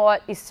is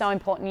what is so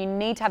important. You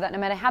need to have that no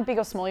matter how big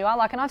or small you are.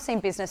 And I've seen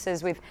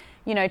businesses with,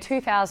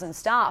 2,000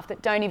 staff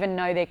that don't even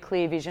know their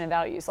clear vision and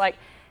values.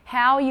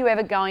 How are you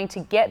ever going to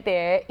get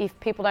there if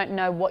people don't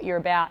know what you're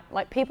about?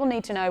 People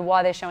need to know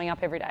why they're showing up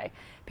every day.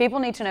 People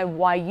need to know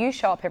why you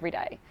show up every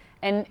day.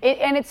 And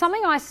it's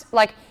something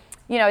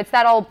it's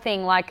that old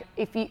thing.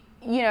 If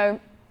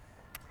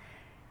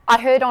I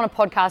heard on a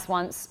podcast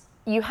once,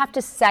 you have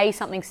to say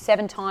something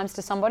 7 times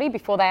to somebody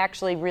before they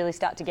actually really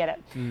start to get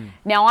it.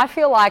 Now, I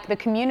feel like the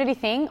community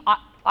thing,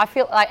 I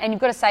feel like, and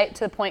you've got to say it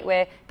to the point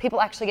where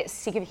people actually get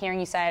sick of hearing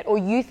you say it, or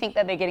you think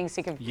that they're getting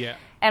sick of. Yeah.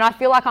 And I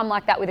feel like I'm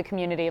like that with the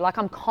community.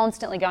 I'm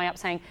constantly going up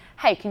saying,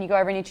 hey, can you go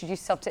over and introduce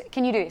yourself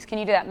can you do this? Can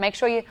you do that? Make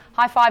sure you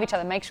high five each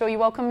other. Make sure you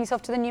welcome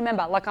yourself to the new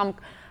member.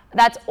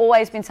 That's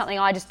always been something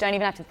I just don't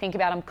even have to think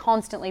about. I'm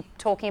constantly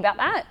talking about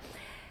that.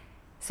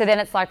 So then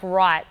it's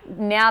right,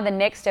 now the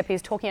next step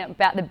is talking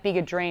about the bigger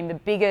dream,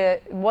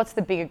 what's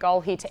the bigger goal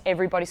here to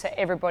everybody, so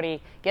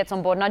everybody gets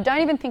on board. And I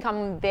don't even think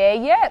I'm there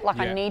yet.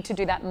 I need to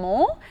do that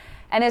more.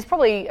 And there's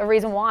probably a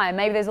reason why.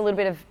 Maybe there's a little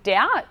bit of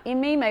doubt in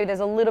me. Maybe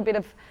there's a little bit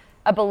of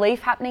a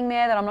belief happening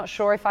there that I'm not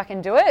sure if I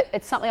can do it.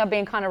 It's something I've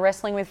been kind of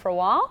wrestling with for a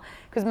while.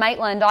 Because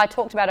Maitland, I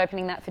talked about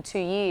opening that for 2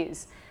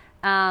 years.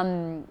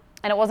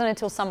 And it wasn't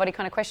until somebody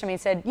kind of questioned me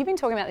and said, you've been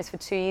talking about this for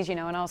 2 years, and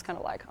I was kind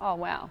of like, oh,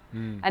 wow.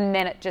 And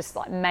then it just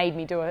made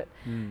me do it.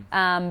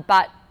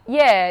 But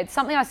yeah, it's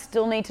something I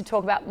still need to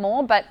talk about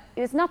more, but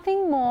there's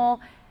nothing more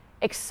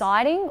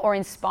exciting or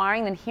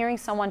inspiring than hearing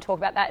someone talk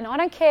about that. And I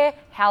don't care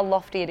how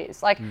lofty it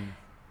is. I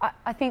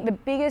think the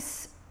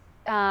biggest,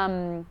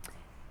 I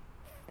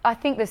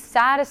think the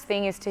saddest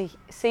thing is to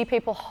see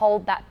people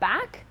hold that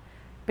back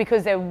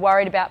because they're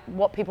worried about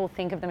what people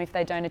think of them if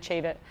they don't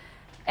achieve it.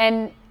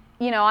 And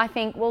I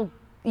think,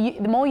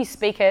 the more you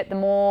speak it, the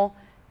more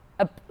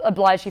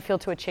obliged you feel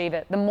to achieve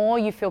it, the more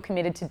you feel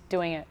committed to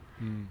doing it.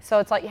 So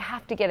it's you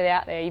have to get it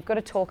out there. You've got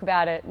to talk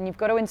about it, and you've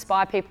got to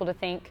inspire people to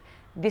think,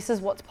 this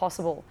is what's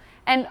possible.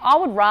 And I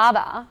would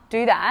rather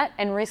do that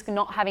and risk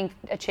not having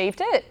achieved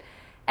it.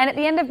 And at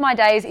the end of my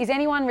days, is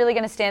anyone really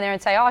going to stand there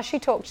and say, oh, she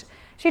talked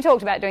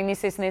about doing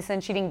this, this, and this,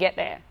 and she didn't get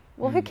there?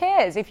 Well, who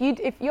cares? If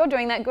you're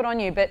doing that, good on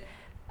you. But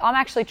I'm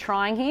actually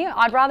trying here.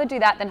 I'd rather do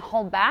that than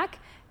hold back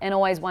and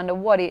always wonder,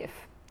 what if?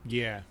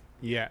 Yeah.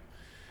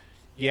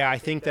 I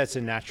think that's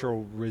a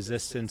natural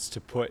resistance to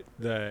put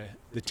the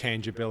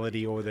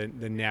tangibility or the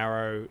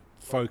narrow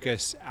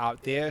focus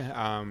out there.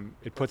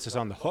 It puts us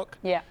on the hook.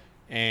 Yeah.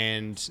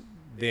 And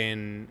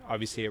then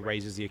obviously it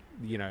raises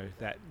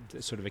that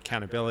sort of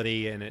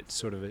accountability, and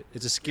it's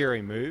a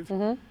scary move.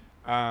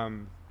 I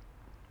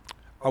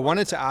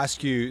wanted to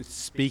ask you,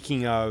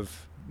 speaking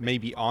of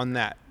maybe on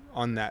that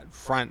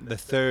front, the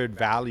third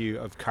value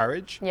of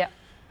courage. Yeah.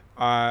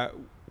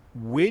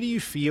 where do you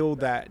feel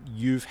that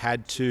you've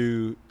had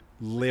to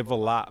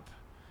level up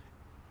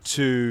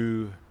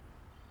to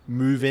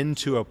move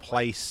into a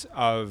place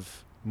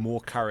of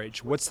more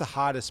courage? What's the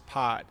hardest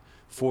part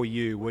for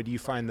you? Where do you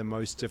find the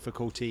most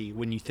difficulty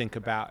when you think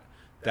about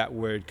that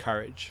word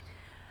courage?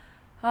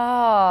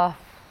 Oh,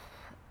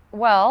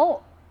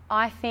 well,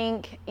 I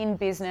think in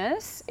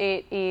business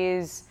it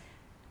is,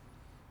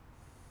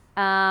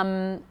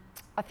 I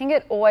think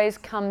it always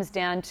comes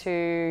down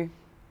to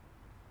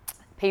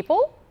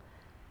people.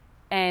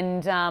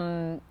 And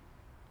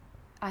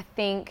I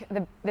think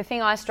the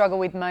thing I struggle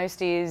with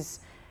most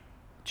is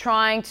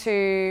trying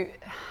to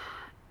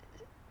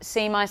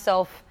see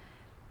myself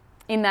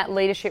in that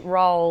leadership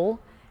role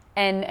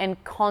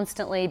and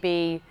constantly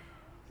be,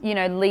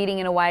 leading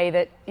in a way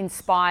that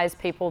inspires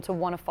people to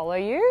want to follow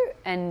you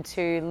and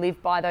to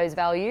live by those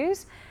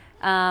values.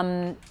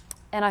 And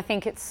I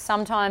think it's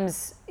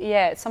sometimes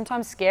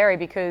scary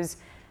because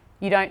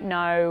you don't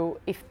know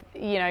if,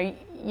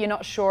 you're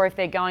not sure if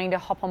they're going to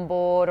hop on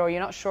board, or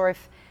you're not sure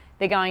if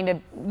they're going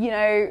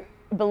to,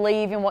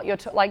 believe in what you're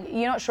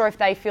you're not sure if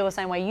they feel the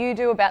same way you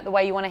do about the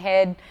way you want to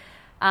head.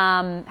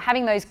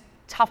 Having those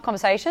tough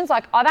conversations,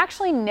 I've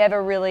actually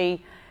never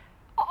really,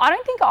 I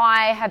don't think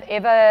I have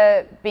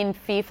ever been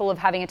fearful of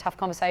having a tough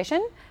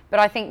conversation, but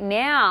I think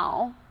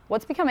now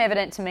what's become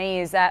evident to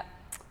me is that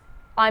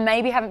I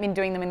maybe haven't been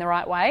doing them in the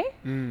right way.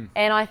 And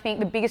I think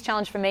the biggest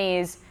challenge for me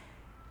is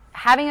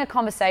having a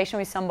conversation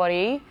with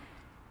somebody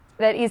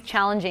that is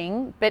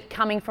challenging, but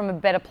coming from a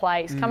better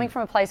place, coming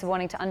from a place of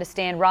wanting to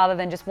understand rather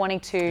than just wanting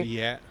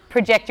to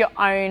project your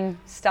own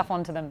stuff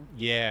onto them.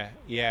 Yeah.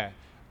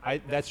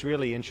 That's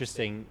really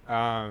interesting.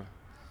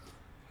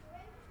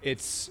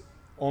 It's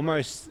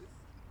almost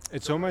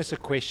a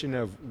question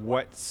of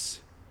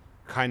what's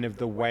kind of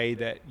the way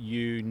that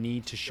you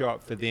need to show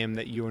up for them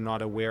that you're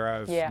not aware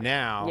of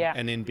now,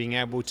 and then being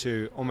able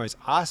to almost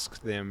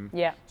ask them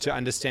to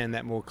understand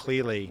that more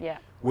clearly,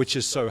 which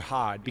is so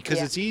hard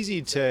because it's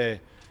easy to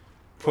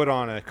put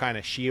on a kind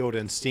of shield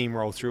and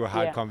steamroll through a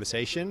hard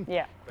conversation,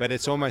 but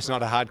it's almost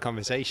not a hard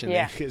conversation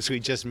because we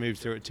just moved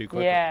through it too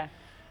quickly.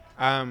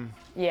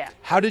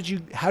 How do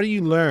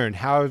you learn?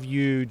 How have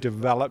you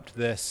developed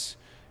this?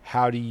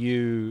 How do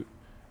you,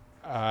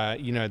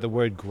 the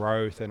word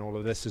growth and all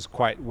of this is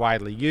quite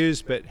widely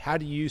used, but how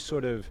do you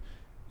sort of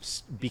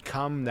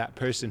become that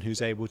person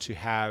who's able to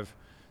have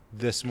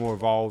this more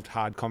evolved,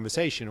 hard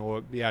conversation or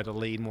be able to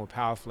lead more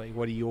powerfully?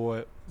 What are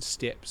your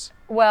steps?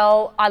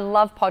 Well, I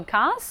love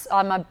podcasts.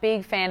 I'm a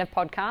big fan of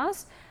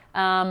podcasts.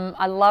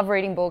 I love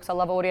reading books. I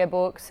love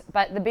audiobooks.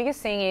 But the biggest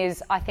thing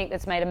is, I think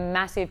that's made a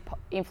massive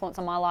influence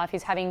on my life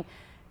is having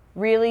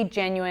really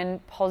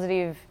genuine,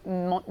 positive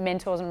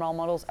mentors and role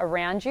models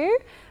around you,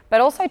 but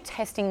also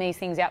testing these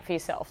things out for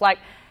yourself.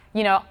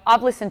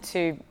 I've listened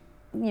to,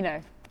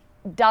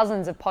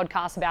 dozens of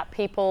podcasts about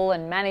people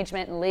and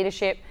management and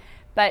leadership,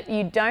 but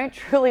you don't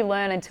truly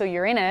learn until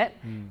you're in it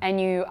and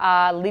you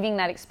are living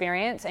that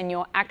experience and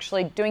you're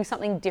actually doing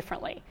something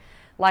differently.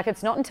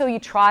 It's not until you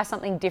try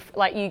something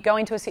different, you go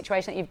into a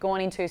situation that you've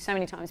gone into so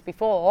many times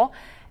before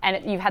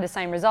and you've had the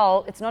same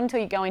result. It's not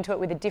until you go into it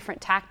with a different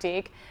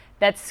tactic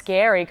that's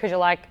scary because you're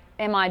like,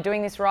 am I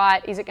doing this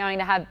right? Is it going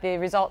to have the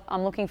result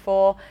I'm looking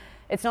for?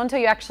 It's not until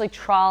you actually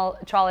trial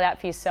it out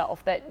for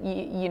yourself that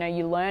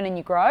you learn and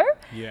you grow.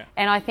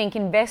 And I think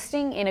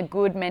investing in a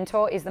good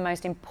mentor is the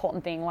most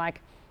important thing.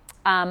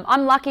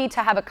 I'm lucky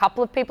to have a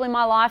couple of people in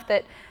my life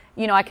that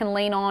I can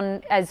lean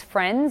on as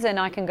friends and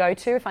I can go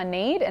to if I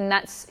need, and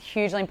that's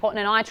hugely important.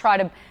 And I try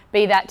to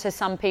be that to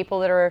some people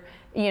that are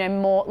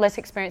less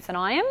experienced than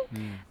I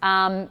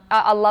am.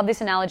 I love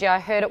this analogy. I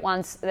heard it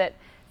once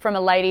from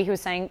a lady who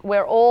was saying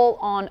we're all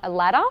on a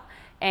ladder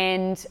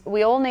and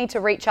we all need to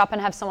reach up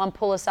and have someone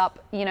pull us up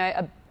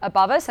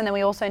above us, and then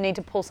we also need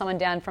to pull someone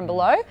down from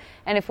below.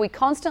 And if we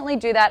constantly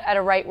do that at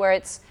a rate where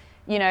it's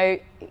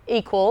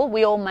equal,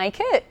 we all make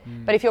it.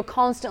 But if you're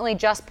constantly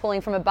just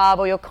pulling from above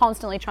or you're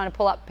constantly trying to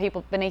pull up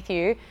people beneath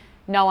you,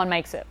 no one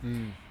makes it.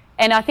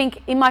 And I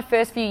think in my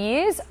first few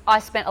years, I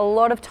spent a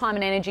lot of time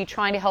and energy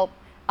trying to help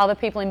other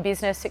people in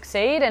business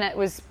succeed, and it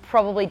was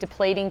probably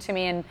depleting to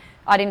me and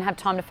I didn't have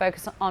time to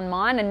focus on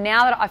mine. And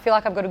now that I feel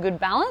like I've got a good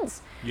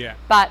balance,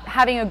 but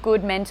having a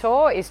good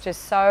mentor is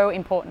just so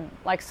important.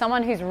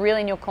 Someone who's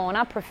really in your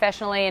corner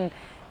professionally and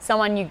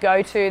someone you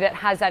go to that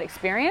has that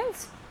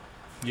experience,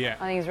 I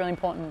think is really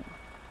important.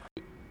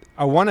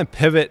 I want to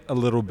pivot a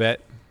little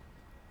bit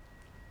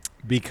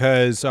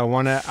because I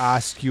want to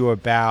ask you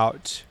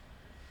about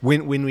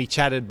when we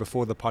chatted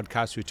before the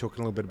podcast, we were talking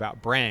a little bit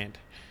about brand.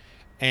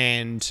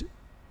 And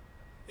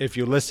if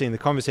you're listening, the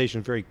conversation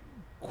was very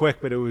quick,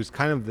 but it was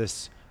kind of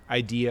this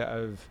idea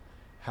of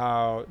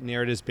how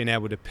Nerita's been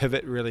able to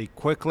pivot really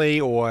quickly,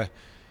 or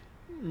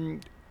the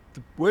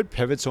word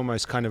pivot's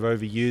almost kind of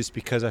overused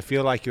because I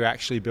feel like you're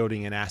actually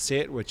building an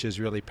asset, which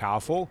is really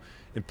powerful.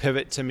 And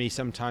pivot to me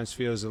sometimes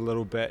feels a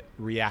little bit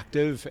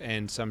reactive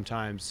and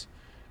sometimes,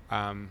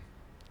 I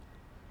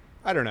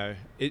don't know.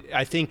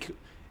 I think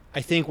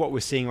what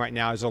we're seeing right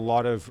now is a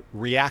lot of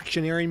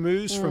reactionary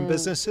moves from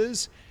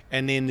businesses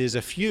And then there's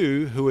a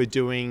few who are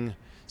doing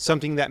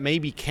something that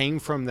maybe came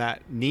from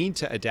that need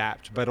to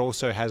adapt, but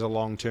also has a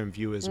long-term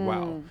view as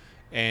well.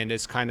 And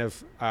it's kind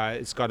of,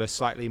 it's got a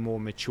slightly more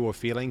mature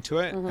feeling to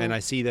it. And I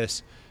see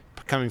this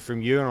coming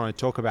from you, and I want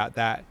to talk about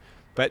that.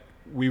 But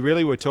we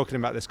really were talking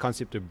about this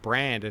concept of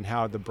brand and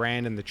how the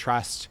brand and the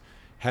trust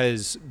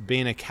has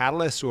been a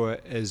catalyst, or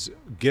has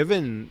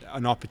given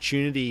an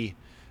opportunity,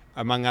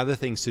 among other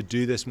things, to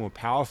do this more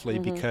powerfully,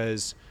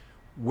 because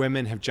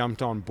women have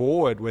jumped on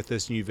board with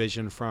this new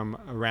vision from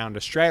around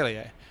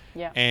Australia,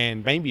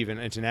 and maybe even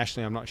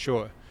internationally, I'm not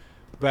sure.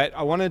 But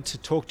I wanted to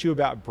talk to you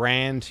about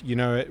brand. You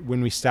know,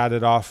 when we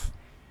started off,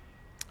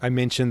 I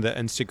mentioned the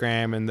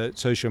Instagram and the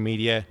social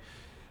media.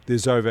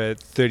 There's over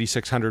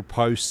 3,600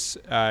 posts.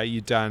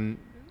 You've done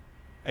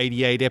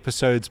 88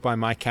 episodes by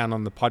my count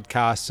on the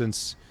podcast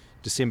since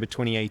December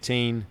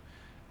 2018.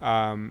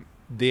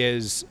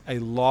 There's a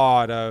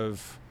lot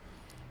of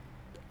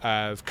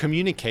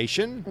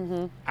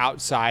communication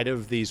outside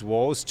of these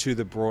walls to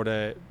the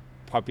broader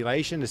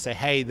population to say,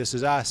 hey, this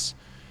is us,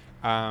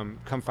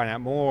 come find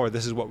out more,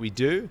 this is what we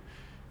do.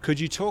 Could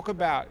you talk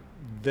about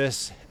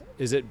this?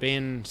 Has it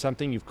been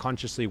something you've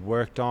consciously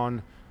worked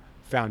on,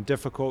 found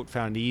difficult,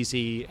 found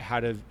easy?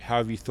 How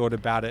have you thought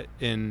about it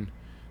in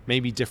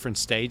maybe different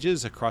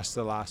stages across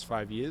the last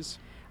 5 years?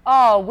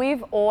 Oh,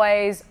 we've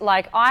always,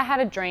 like, I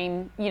had a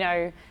dream, you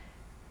know,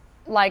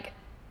 like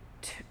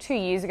 2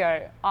 years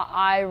ago,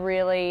 I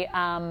really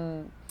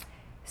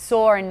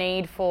saw a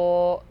need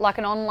for like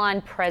an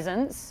online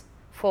presence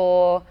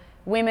for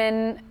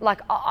women.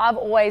 Like, I've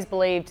always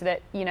believed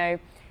that, you know,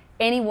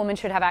 any woman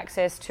should have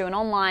access to an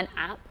online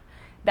app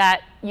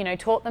that, you know,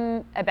 taught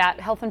them about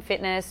health and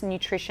fitness,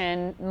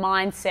 nutrition,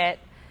 mindset,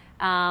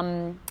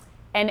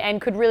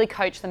 and could really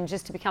coach them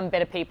just to become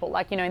better people,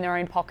 like, you know, in their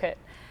own pocket.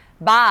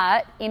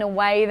 But in a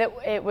way that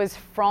it was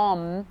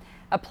from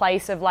a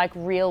place of like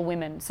real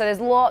women. So there's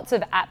lots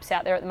of apps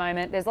out there at the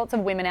moment. There's lots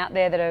of women out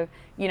there that are,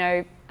 you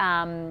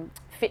know,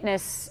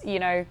 fitness, you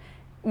know,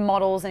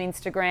 models and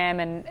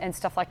Instagram and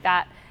stuff like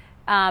that,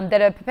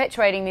 that are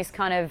perpetuating this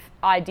kind of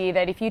idea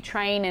that if you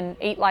train and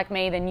eat like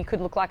me, then you could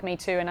look like me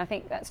too. And I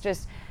think that's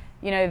just,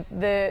 you know,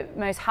 the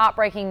most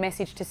heartbreaking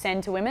message to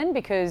send to women,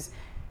 because,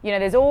 you know,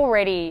 there's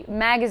already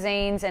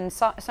magazines and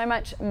so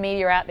much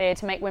media out there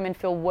to make women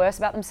feel worse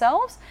about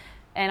themselves.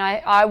 And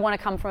I want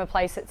to come from a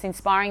place that's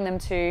inspiring them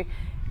to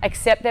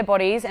accept their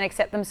bodies and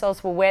accept themselves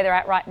for where they're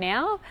at right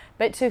now,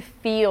 but to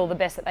feel the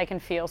best that they can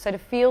feel. So to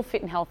feel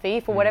fit and healthy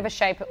for whatever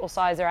shape or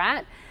size they're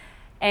at,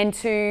 and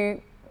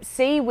to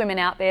see women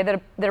out there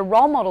that are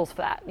role models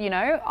for that. You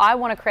know, I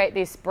want to create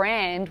this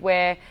brand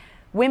where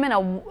women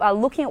are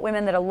looking at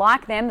women that are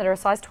like them, that are a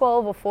size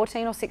 12 or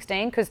 14 or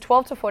 16, because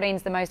 12 to 14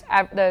 is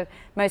the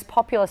most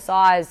popular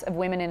size of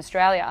women in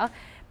Australia,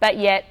 but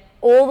yet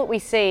all that we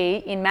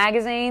see in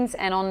magazines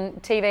and on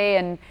TV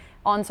and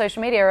on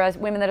social media are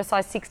women that are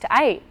size 6 to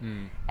 8.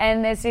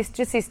 And there's this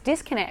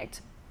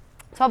disconnect.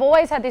 So I've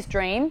always had this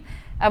dream.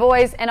 I've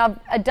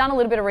done a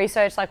little bit of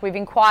research, like we've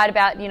inquired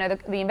about, you know,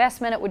 the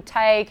investment it would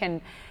take,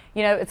 and,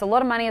 you know, it's a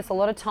lot of money, it's a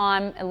lot of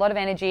time, a lot of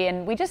energy,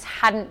 and we just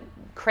hadn't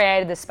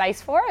created the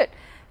space for it.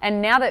 And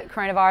now that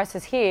coronavirus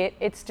is here,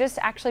 it's just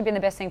actually been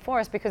the best thing for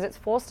us, because it's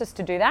forced us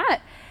to do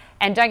that.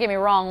 And don't get me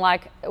wrong,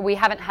 like, we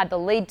haven't had the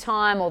lead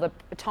time or the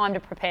time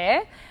to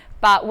prepare,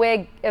 but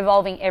we're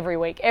evolving every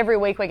week. Every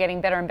week we're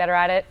getting better and better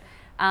at it.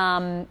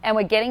 And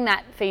we're getting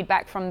that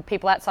feedback from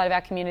people outside of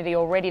our community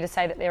already to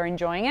say that they're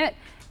enjoying it.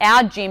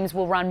 Our gyms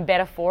will run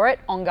better for it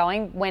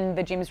ongoing when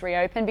the gyms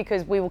reopen,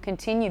 because we will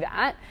continue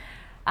that.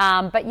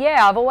 But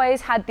yeah, I've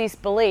always had this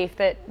belief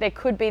that there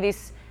could be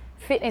this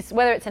fitness,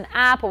 whether it's an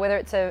app or whether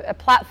it's a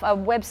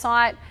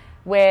website,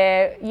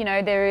 where, you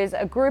know, there is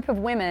a group of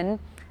women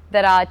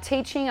that are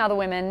teaching other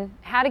women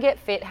how to get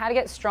fit, how to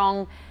get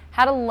strong,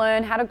 how to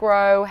learn, how to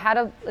grow, how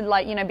to,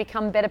 like, you know,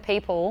 become better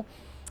people,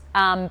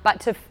 but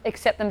to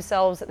accept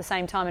themselves at the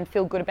same time and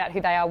feel good about who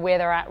they are, where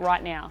they're at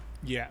right now.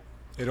 Yeah,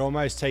 it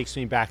almost takes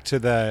me back to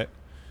the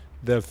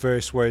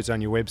first words on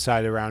your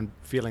website around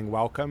feeling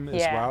welcome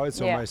as well. It's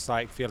almost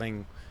like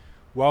feeling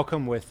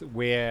welcome with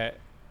where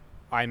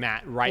I'm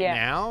at right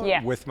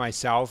now with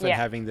myself, and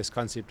having this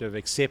concept of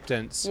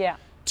acceptance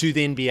to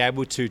then be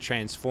able to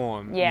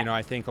transform. You know,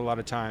 I think a lot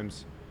of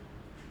times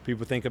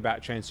people think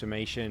about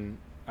transformation,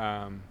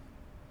 and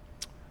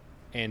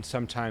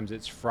sometimes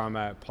it's from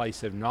a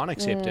place of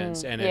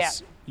non-acceptance, and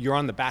it's you're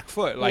on the back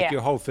foot, like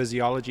your whole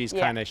physiology is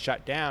kind of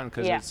shut down,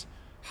 because it's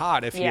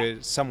hard if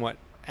you're somewhat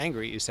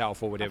angry at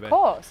yourself or whatever. Of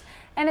course.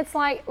 And it's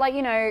like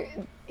you know,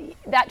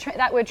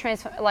 that word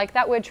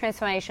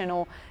transformation,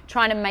 or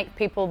trying to make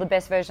people the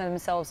best version of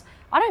themselves,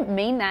 I don't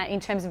mean that in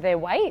terms of their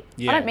weight.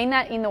 I don't mean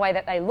that in the way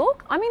that they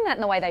look. I mean that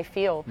in the way they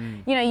feel.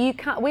 You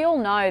know, we all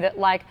know that,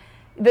 like,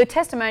 the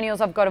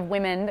testimonials I've got of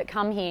women that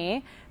come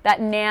here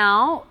that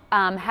now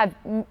have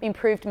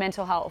improved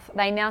mental health.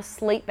 They now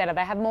sleep better.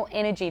 They have more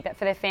energy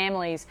for their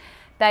families.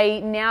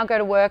 They now go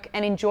to work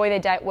and enjoy their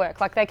day at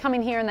work. Like, they come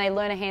in here and they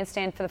learn a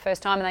handstand for the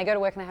first time, and they go to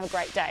work and they have a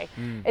great day.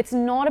 It's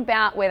not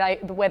about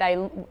the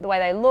way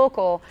they look,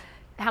 or,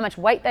 how much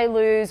weight they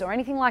lose or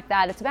anything like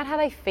that. It's about how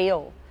they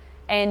feel.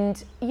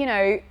 And, you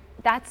know,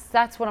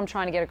 that's what I'm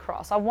trying to get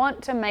across. I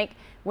want to make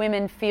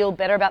women feel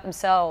better about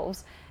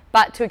themselves,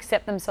 but to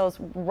accept themselves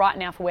right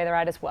now for where they're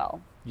at as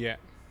well. Yeah,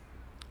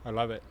 I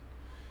love it.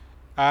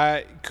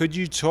 Could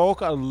you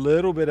talk a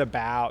little bit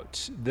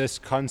about this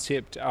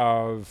concept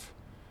of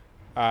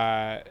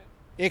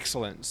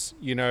excellence?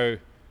 You know,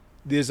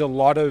 there's a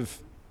lot of,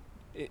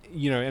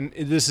 you know, and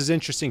this is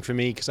interesting for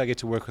me because I get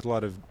to work with a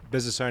lot of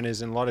business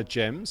owners and a lot of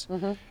gyms.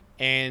 Mm-hmm.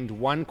 And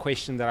one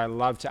question that I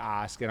love to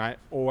ask, and I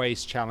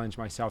always challenge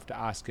myself to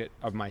ask it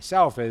of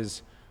myself,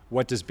 is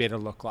what does better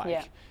look like?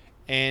 Yeah.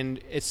 And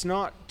it's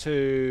not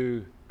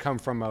to come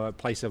from a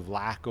place of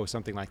lack or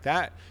something like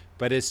that,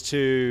 but it's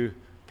to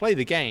play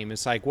the game.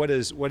 It's like, what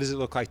does it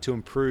look like to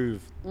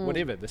improve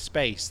whatever, the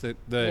space,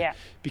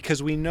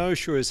 because we know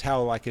sure as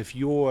hell, like if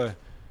your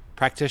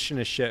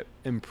practitionership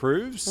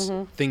improves,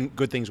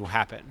 good things will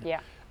happen.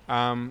 Yeah.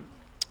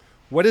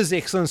 What does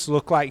excellence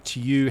look like to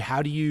you?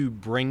 How do you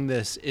bring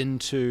this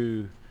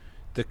into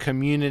the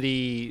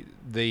community,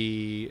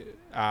 the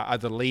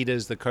other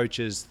leaders, the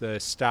coaches, the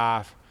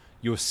staff,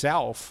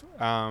 yourself,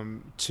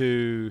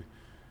 to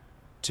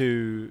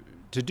do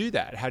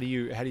that? How do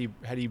you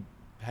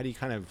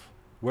kind of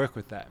work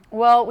with that?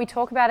 Well, we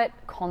talk about it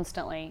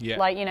constantly. Yeah.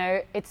 Like, you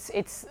know,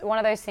 it's one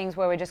of those things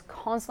where we're just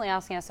constantly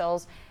asking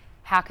ourselves,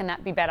 how can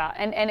that be better?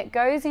 And it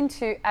goes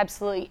into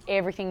absolutely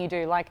everything you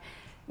do. Like,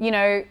 you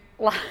know,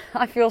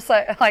 I feel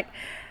so, like,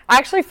 I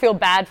actually feel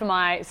bad for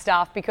my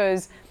staff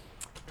because,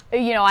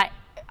 you know,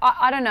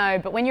 I don't know,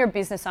 but when you're a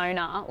business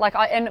owner, like,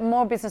 and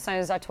more business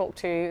owners I talk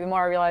to, the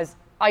more I realize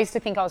I used to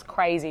think I was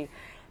crazy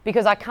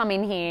because I come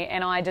in here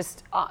and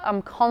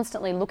I'm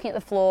constantly looking at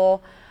the floor.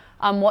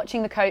 I'm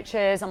watching the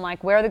coaches. I'm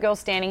like, where are the girls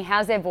standing?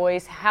 How's their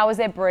voice? How is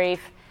their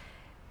brief?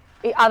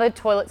 Are the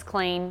toilets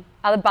clean?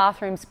 Are the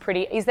bathrooms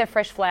pretty? Is there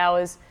fresh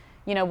flowers?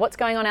 You know, what's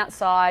going on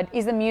outside?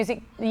 Is the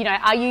music, you know,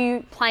 are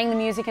you playing the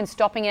music and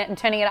stopping it and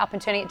turning it up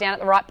and turning it down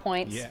at the right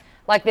points? Yeah.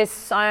 Like, there's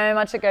so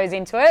much that goes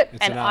into it,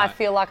 It's and an I art.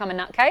 feel like I'm a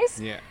nutcase.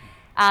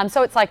 Yeah.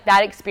 So it's like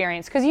that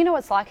experience, because you know what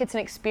it's like, it's an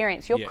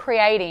experience. You're Yeah.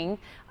 creating,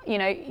 you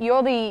know,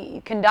 you're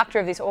the conductor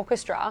of this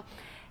orchestra,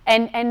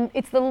 and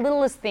it's the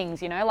littlest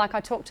things, you know, like I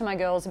talk to my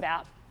girls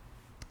about,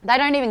 they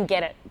don't even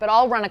get it, but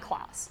I'll run a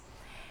class.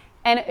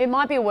 And it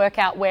might be a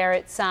workout where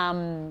it's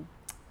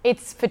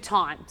for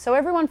time. So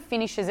everyone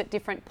finishes at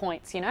different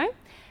points, you know,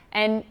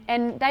 and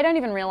they don't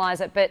even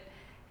realize it, but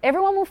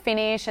everyone will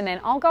finish, and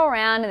then I'll go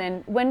around, and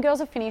then when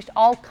girls are finished,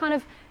 I'll kind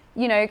of,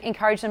 you know,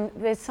 encourage them.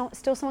 There's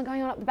still someone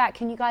going on up the back.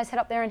 Can you guys head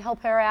up there and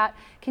help her out?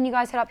 Can you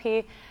guys head up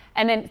here?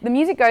 And then the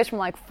music goes from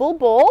like full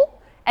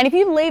ball. And if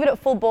you leave it at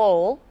full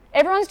ball,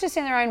 everyone's just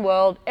in their own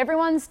world.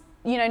 Everyone's,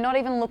 you know, not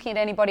even looking at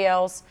anybody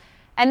else.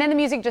 And then the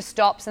music just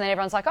stops, and then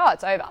everyone's like, oh,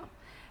 it's over.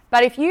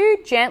 But if you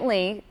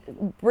gently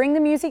bring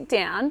the music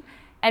down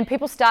and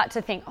people start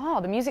to think,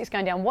 oh, the music's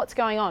going down, what's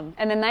going on?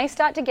 And then they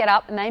start to get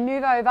up and they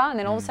move over, and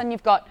then all of a sudden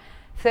you've got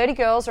 30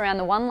 girls around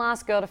the one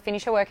last girl to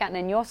finish her workout, and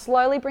then you're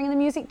slowly bringing the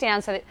music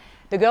down so that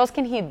the girls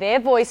can hear their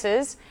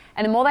voices,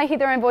 and the more they hear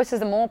their own voices,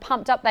 the more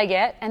pumped up they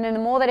get, and then the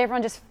more that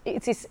everyone just,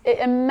 it's this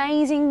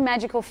amazing,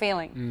 magical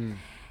feeling.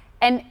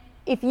 And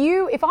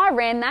if I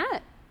ran that,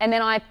 and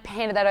then I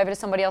handed that over to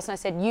somebody else and I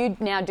said, you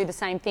now do the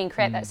same thing,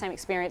 create that same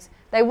experience,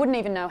 they wouldn't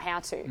even know how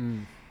to.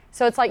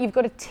 So it's like, you've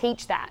got to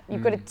teach that.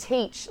 You've got to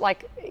teach,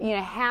 like, you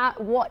know,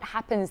 what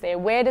happens there?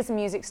 Where does the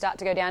music start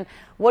to go down?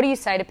 What do you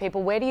say to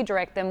people? Where do you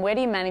direct them? Where do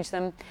you manage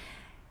them?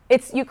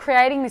 You're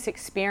creating this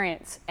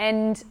experience.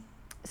 And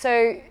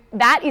so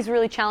that is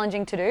really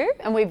challenging to do.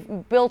 And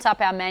we've built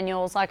up our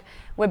manuals, like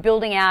we're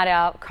building out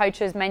our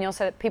coaches' manual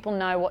so that people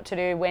know what to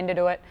do, when to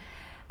do it.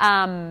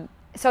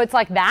 So it's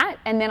like that,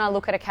 and then I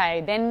look at,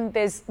 okay, then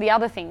there's the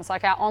other things,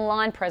 like our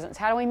online presence.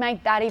 How do we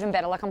make that even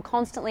better? Like, I'm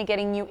constantly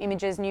getting new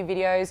images, new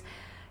videos.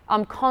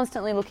 I'm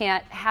constantly looking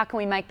at how can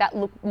we make that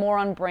look more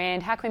on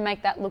brand? How can we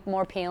make that look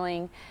more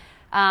appealing?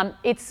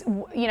 It's,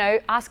 you know,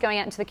 us going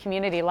out into the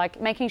community,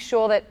 like making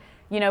sure that,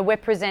 you know, we're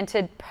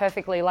presented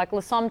perfectly, like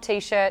Lasom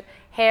t-shirt,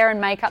 hair and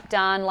makeup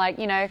done, like,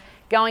 you know,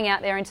 going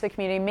out there into the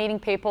community, meeting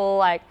people,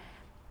 like,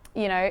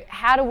 you know,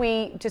 how do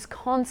we just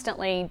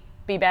constantly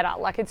be better?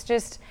 Like, it's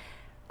just,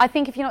 I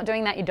think if you're not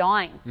doing that, you're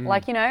dying.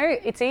 Like, you know,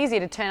 it's easy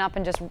to turn up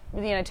and just, you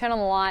know, turn on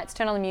the lights,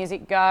 turn on the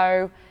music,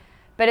 go.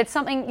 But it's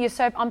something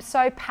I'm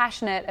so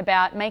passionate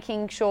about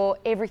making sure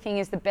everything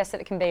is the best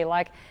that it can be.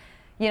 Like,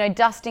 you know,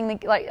 dusting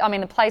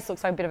the place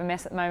looks like a bit of a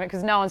mess at the moment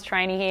because no one's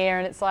training here,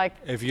 and it's like,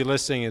 If you're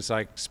listening, it's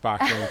like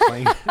sparkling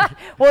clean.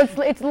 well,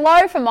 it's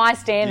low for my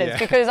standards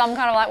because I'm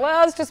kind of like,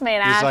 well, it's just me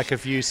and Ash. There's like a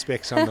few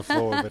specks on the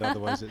floor, but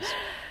otherwise it's...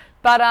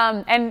 But,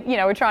 and, you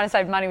know, we're trying to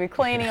save money with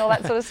cleaning, all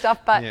that sort of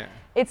stuff. But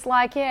it's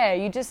like,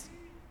 you just,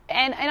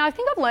 and I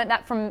think I've learned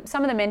that from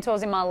some of the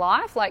mentors in my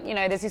life. Like, you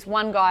know, there's this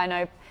one guy I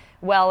know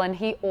well, and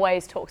he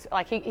always talks,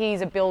 like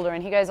he's a builder,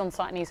 and he goes on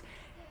site and he's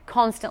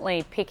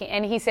constantly picking,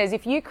 and he says,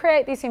 if you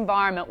create this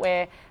environment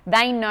where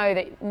they know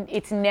that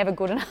it's never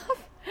good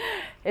enough,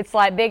 it's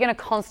like they're going to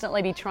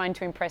constantly be trying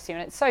to impress you.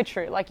 And it's so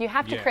true. Like, you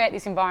have to create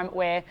this environment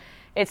where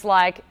It's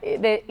like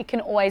it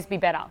can always be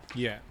better.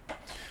 Yeah.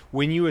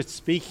 When you were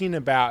speaking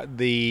about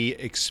the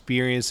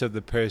experience of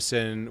the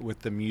person with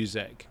the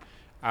music,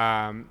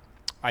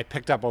 I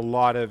picked up a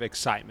lot of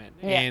excitement.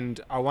 Yeah. And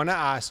I want to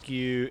ask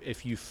you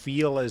if you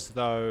feel as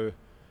though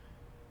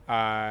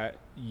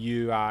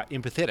you are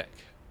empathetic.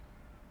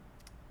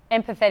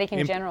 Empathetic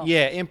in general.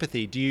 Yeah,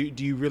 empathy. Do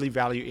you really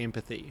value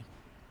empathy?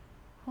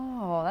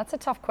 Oh, that's a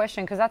tough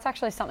question, because that's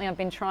actually something I've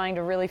been trying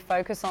to really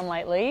focus on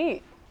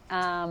lately.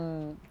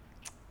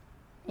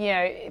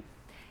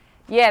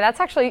 Yeah, that's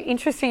actually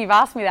interesting you've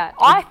asked me that.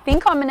 I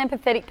think I'm an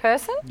empathetic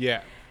person.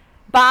 Yeah.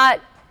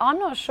 But I'm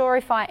not sure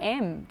if I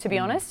am, to be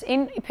honest.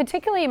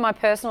 Particularly in my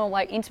personal,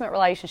 like, intimate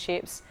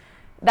relationships,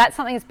 that's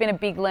something that's been a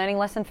big learning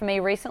lesson for me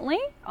recently.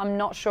 I'm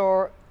not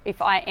sure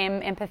if I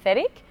am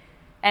empathetic,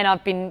 and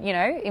I've been,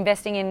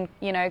 investing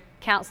in,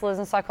 counselors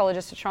and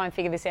psychologists to try and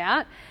figure this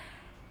out.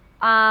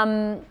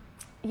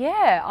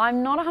 Yeah,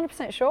 I'm not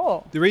 100%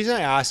 sure. The reason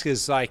I ask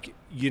is, like,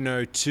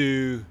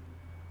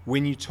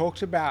 when you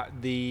talked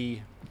about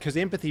because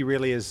empathy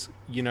really is,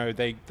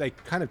 they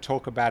kind of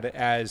talk about it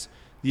as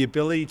the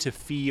ability to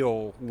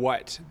feel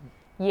what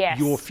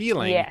you're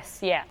feeling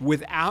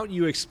without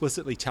you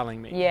explicitly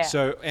telling me. Yeah.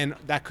 So, and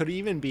that could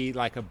even be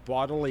like a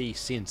bodily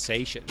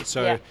sensation.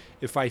 So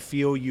if I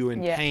feel you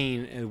in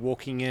pain and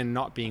walking in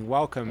not being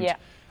welcomed,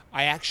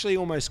 I actually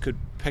almost could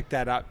pick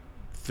that up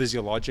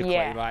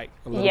physiologically, like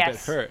a little bit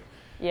hurt.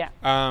 Yeah.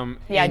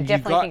 I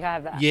definitely think I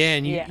have that. Yeah,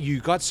 and you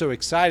got so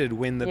excited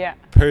when the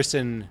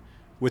person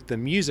with the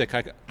music,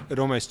 it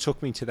almost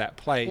took me to that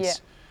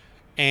place.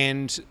 Yeah.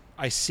 And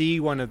I see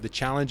one of the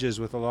challenges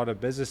with a lot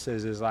of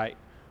businesses is, like,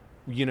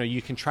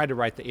 you can try to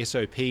write the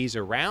SOPs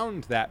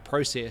around that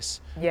process.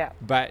 Yeah.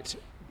 But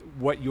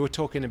what you're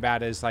talking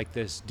about is like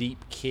this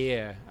deep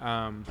care.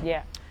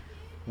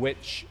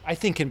 Which I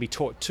think can be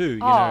taught too.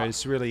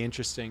 It's really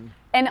interesting.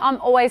 And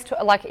I'm always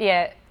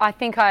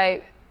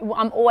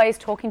I'm always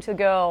talking to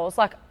girls.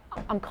 Like,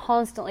 I'm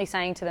constantly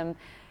saying to them,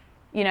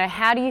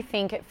 how do you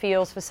think it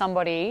feels for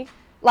somebody?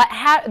 Like,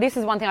 this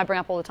is one thing I bring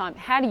up all the time.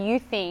 How do you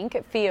think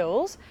it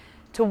feels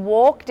to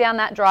walk down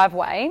that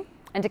driveway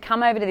and to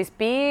come over to this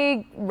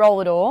big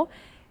roller door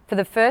for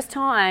the first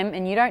time,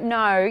 and you don't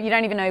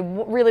even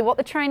know really what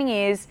the training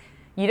is.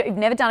 You've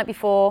never done it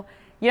before.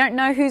 You don't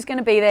know who's going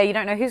to be there. You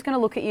don't know who's going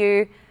to look at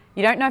you.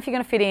 You don't know if you're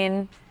going to fit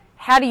in.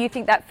 How do you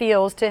think that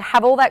feels to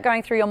have all that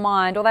going through your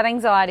mind, all that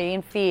anxiety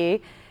and fear,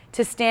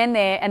 to stand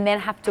there and then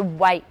have to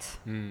wait?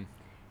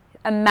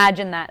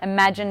 Imagine that.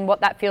 Imagine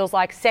what that feels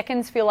like.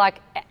 Seconds feel like,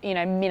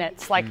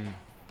 minutes. Like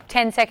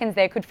 10 seconds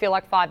there could feel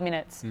like 5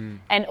 minutes.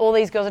 And all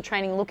these girls are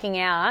training, looking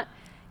out.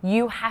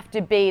 You have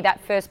to be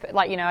that first,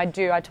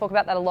 I talk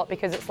about that a lot,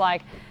 because it's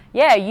like,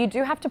 you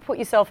do have to put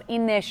yourself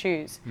in their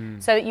shoes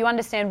so that you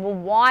understand, well,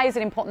 why is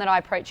it important that I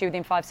approach you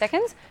within 5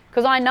 seconds?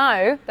 Because I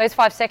know those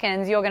 5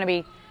 seconds you're going to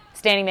be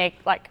standing there,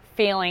 like,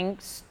 feeling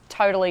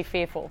totally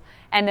fearful.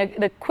 And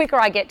the quicker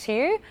I get to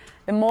you,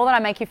 the more that I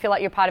make you feel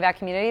like you're part of our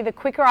community, the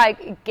quicker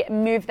I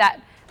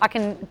I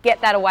can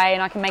get that away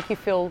and I can make you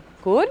feel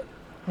good,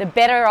 the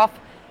better off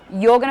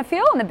you're going to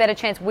feel and the better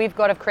chance we've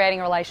got of creating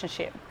a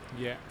relationship.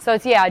 Yeah. So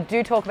I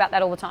do talk about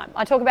that all the time.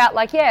 I talk about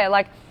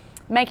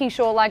making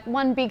sure, like,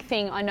 one big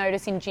thing I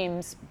notice in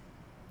gyms,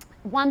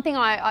 one thing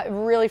I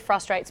really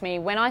frustrates me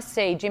when I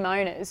see gym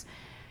owners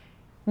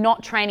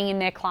not training in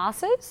their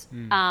classes,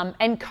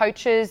 and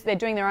coaches, they're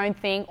doing their own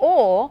thing,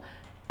 or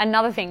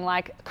another thing,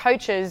 like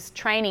coaches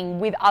training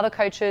with other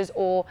coaches,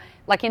 or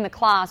like in the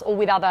class, or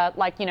with other,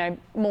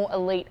 more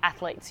elite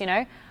athletes.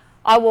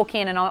 I walk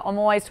in and I'm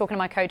always talking to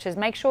my coaches,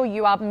 make sure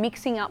you are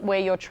mixing up where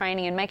you're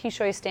training and making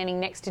sure you're standing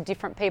next to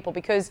different people,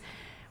 because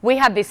we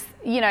have this,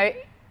 you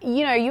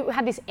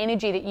have this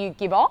energy that you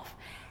give off,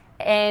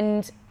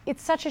 and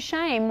it's such a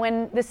shame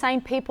when the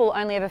same people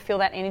only ever feel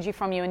that energy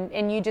from you,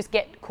 and you just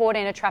get caught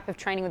in a trap of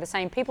training with the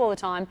same people all the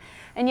time.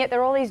 And yet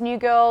there are all these new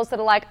girls that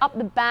are, like, up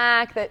the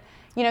back, that,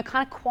 kind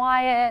of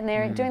quiet, and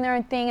they're doing their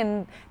own thing,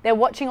 and they're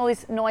watching all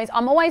this noise.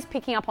 I'm always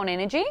picking up on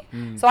energy.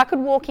 So I could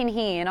walk in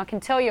here and I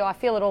can tell you I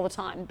feel it all the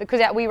time,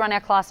 because we run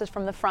our classes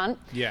from the front.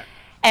 Yeah.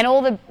 And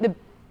all the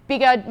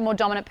bigger, more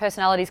dominant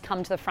personalities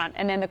come to the front,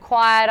 and then the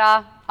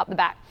quieter up the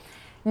back.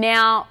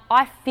 Now,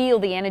 I feel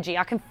the energy.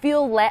 I can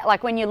feel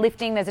like when you're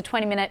lifting, there's a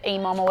 20-minute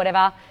EMOM or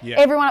whatever. Yeah.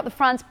 Everyone up the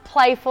front's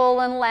playful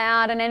and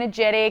loud and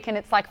energetic, and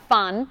it's like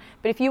fun.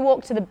 But if you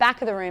walk to the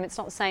back of the room, it's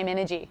not the same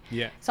energy.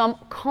 Yeah. So I'm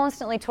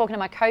constantly talking to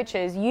my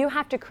coaches. You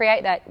have to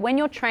create that when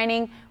you're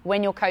training,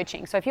 when you're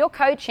coaching. So if you're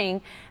coaching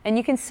and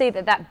you can see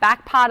that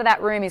back part of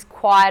that room is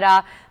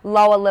quieter,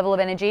 lower level of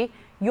energy,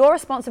 your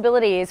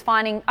responsibility is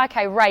finding,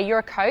 okay, Ray, you're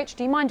a coach.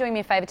 Do you mind doing me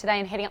a favor today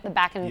and heading up the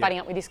back and butting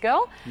up with this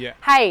girl? Yeah.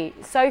 Hey,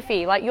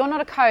 Sophie, like, you're not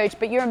a coach,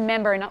 but you're a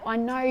member, and I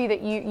know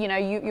that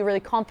you're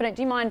really confident.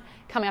 Do you mind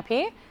coming up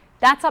here?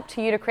 That's up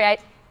to you to create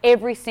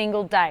every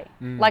single day.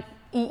 Like,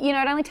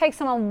 it only takes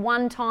someone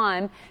one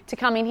time to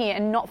come in here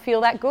and not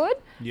feel that good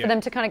for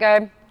them to kind of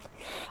go,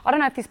 I don't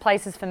know if this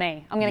place is for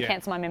me. I'm going to Yeah.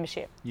 cancel my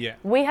membership. Yeah.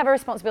 We have a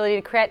responsibility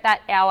to create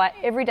that hour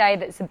every day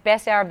that's the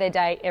best hour of their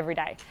day every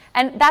day.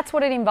 And that's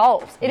what it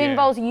involves. It Yeah.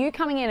 involves you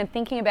coming in and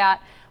thinking about,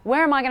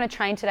 where am I going to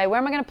train today? Where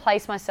am I going to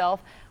place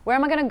myself? Where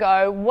am I going to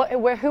go?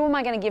 Who am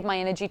I going to give my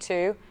energy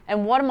to?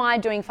 And what am I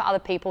doing for other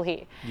people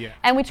here? Yeah.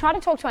 And we try to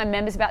talk to our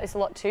members about this a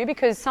lot too,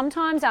 because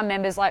sometimes our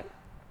members, like,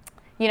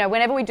 you know,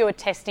 whenever we do a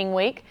testing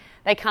week,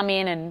 they come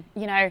in and,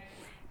 you know,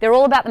 they're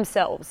all about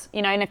themselves,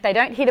 you know, and if they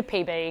don't hit a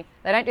PB,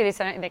 they don't do this,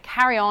 they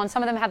carry on.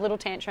 Some of them have little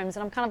tantrums,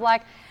 and I'm kind of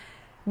like,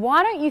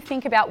 why don't you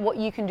think about what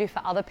you can do for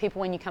other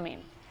people when you come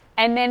in?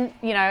 And then,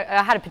 you know,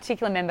 I had a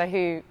particular member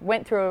who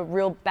went through a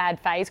real bad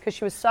phase because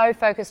she was so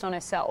focused on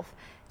herself.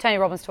 Tony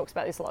Robbins talks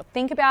about this a lot.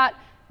 Think about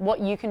what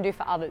you can do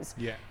for others.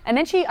 Yeah. And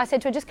then I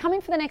said to her, just come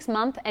in for the next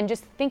month and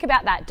just think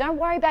about that. Don't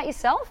worry about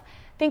yourself.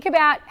 Think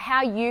about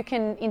how you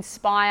can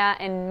inspire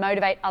and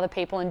motivate other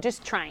people and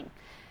just train.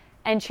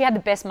 And she had the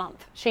best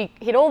month. She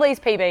hit all these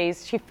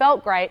PBs. She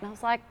felt great. And I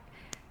was like,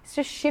 it's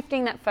just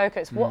shifting that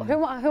focus. Who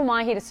am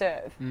I here to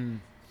serve?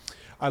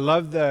 I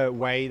love the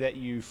way that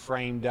you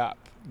framed up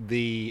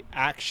the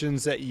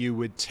actions that you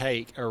would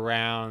take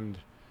around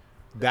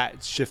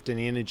that shift in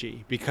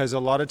energy, because a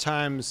lot of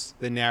times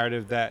the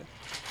narrative that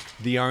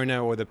the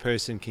owner or the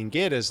person can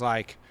get is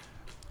like,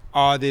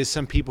 oh, there's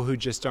some people who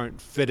just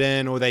don't fit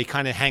in, or they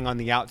kind of hang on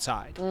the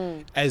outside,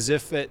 as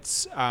if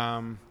it's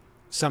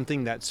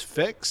something that's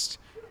fixed,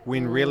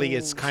 when really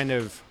it's kind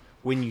of,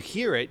 when you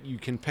hear it, you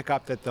can pick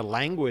up that the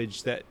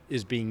language that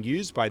is being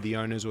used by the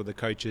owners or the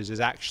coaches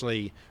is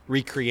actually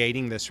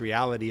recreating this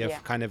reality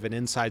of kind of an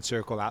inside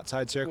circle,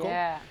 outside circle.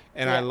 Yeah.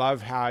 And I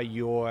love how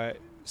you're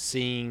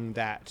seeing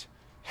that,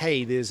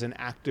 hey, there's an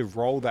active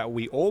role that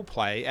we all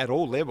play at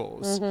all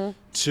levels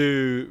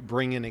to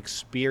bring an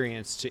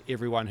experience to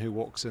everyone who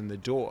walks in the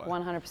door.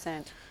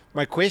 100%.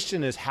 My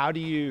question is, how do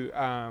you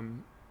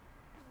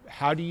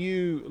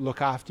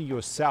look after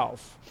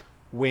yourself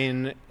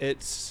when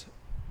it's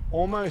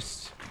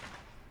almost,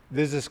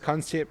 there's this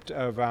concept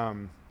of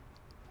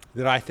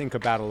that I think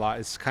about a lot.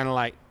 It's kind of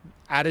like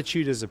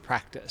attitude is a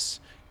practice,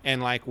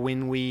 and like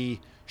when we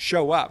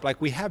show up,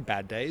 like we have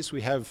bad days,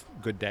 we have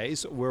good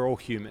days, we're all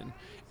human.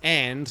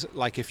 And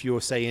like if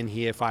you're, say, in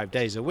here 5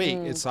 days a week,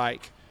 it's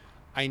like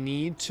I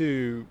need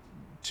to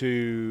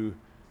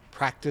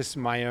practice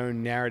my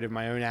own narrative,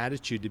 my own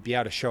attitude to be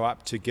able to show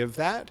up to give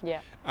that.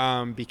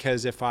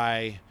 Because if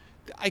I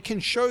can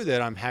show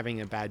that I'm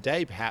having a bad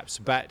day perhaps,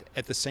 but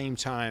at the same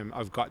time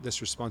I've got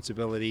this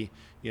responsibility,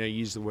 you know,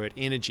 use the word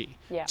energy,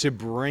 to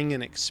bring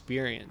an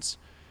experience.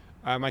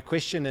 My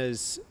question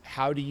is,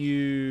 how do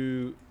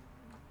you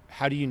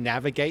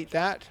navigate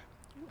that?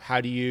 How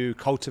do you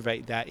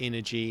cultivate that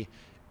energy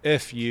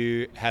if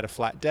you had a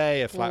flat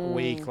day, a flat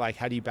week? Like,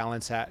 how do you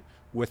balance that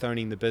with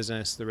owning the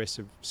business, the rest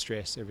of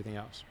stress, everything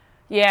else?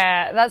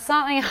 Yeah, that's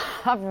something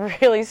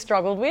I've really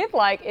struggled with.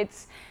 Like,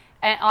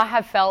 and I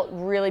have felt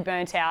really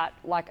burnt out,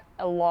 like,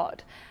 a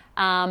lot.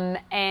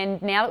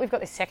 And now that we've got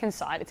this second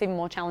site, it's even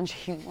more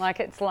challenging. Like,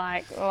 it's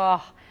like,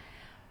 oh.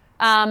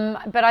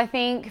 But I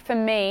think for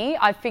me,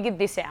 I figured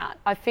this out.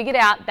 I figured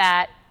out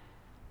that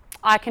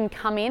I can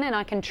come in and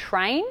I can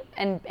train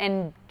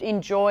and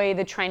enjoy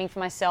the training for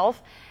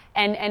myself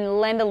and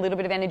lend a little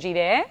bit of energy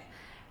there.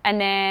 And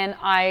then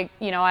I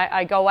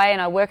go away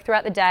and I work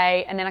throughout the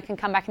day, and then I can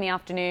come back in the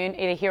afternoon,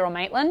 either here or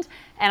Maitland,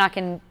 and I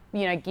can,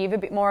 give a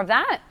bit more of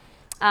that.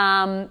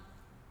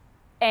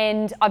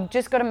 And I've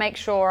just got to make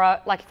sure,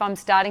 like if I'm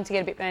starting to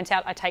get a bit burnt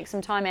out, I take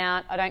some time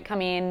out, I don't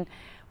come in,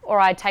 or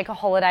I take a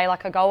holiday,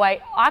 like I go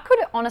away. I could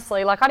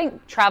honestly, like I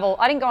didn't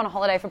go on a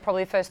holiday for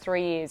probably the first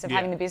 3 years of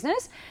having the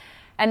business.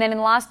 And then in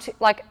the last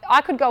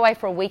I could go away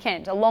for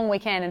a long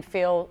weekend and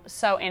feel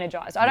so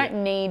energized. I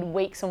don't need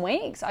weeks and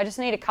weeks. I just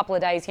need a couple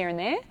of days here and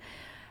there.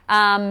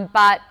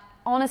 But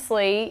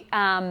honestly,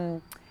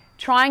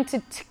 trying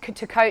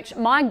to coach,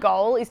 my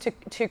goal is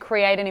to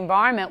create an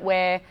environment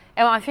where,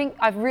 and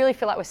I really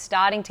feel like we're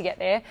starting to get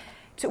there,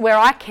 to where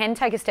I can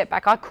take a step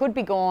back. I could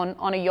be gone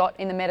on a yacht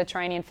in the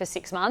Mediterranean for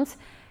 6 months,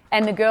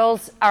 and the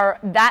girls are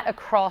that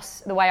across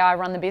the way I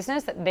run the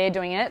business, that they're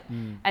doing it,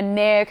 and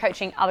they're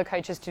coaching other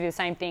coaches to do the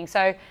same thing.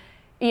 So,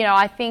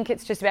 I think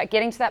it's just about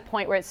getting to that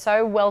point where it's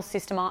so well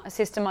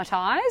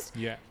systematized,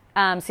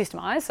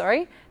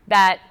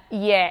 that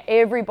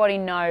everybody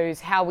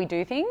knows how we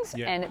do things,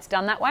 and it's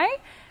done that way.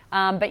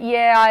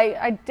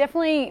 I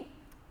definitely,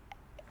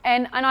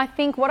 and I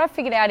think what I've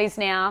figured out is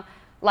now,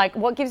 like,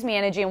 what gives me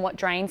energy and what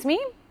drains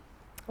me.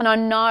 And I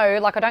know,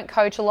 like, I don't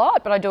coach a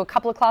lot, but I do a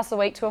couple of classes a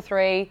week, 2 or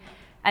 3,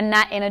 and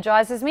that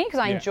energizes me because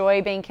I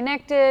enjoy being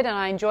connected and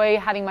I enjoy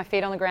having my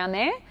feet on the ground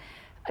there.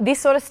 This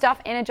sort of stuff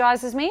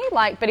energizes me,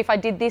 but if I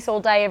did this all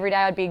day, every day,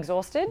 I'd be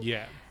exhausted.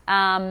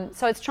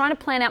 So it's trying to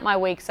plan out my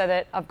week so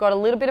that I've got a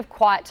little bit of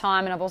quiet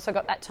time, and I've also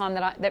got that time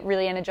that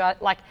really energize,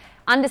 like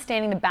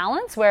understanding the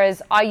balance.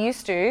 Whereas I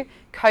used to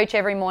coach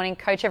every morning,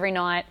 coach every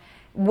night,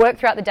 work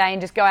throughout the day, and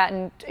just go out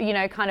and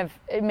kind of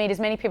meet as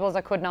many people as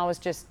I could, and I was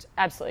just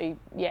absolutely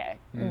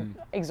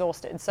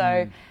exhausted.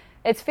 So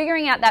it's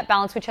figuring out that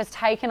balance, which has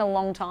taken a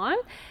long time.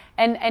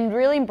 and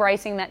really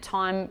embracing that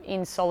time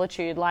in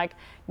solitude. Like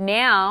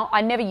now,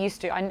 I never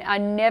used to. I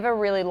never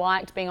really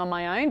liked being on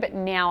my own, but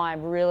now I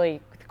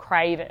really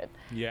crave it.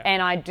 Yeah.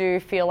 And I do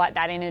feel like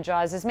that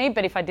energizes me.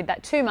 But if I did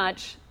that too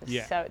much,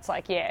 Yeah. so it's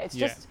like,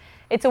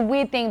 it's a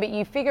weird thing, but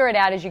you figure it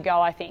out as you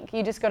go, I think.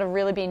 You just got to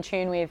really be in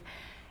tune with,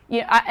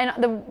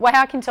 and the way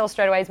I can tell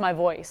straight away is my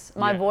voice.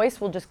 My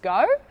voice will just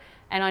go.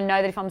 And I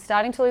know that if I'm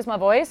starting to lose my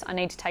voice, I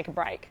need to take a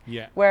break.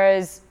 Yeah.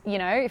 Whereas,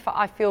 if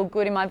I feel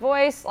good in my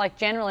voice, like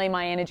generally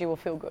my energy will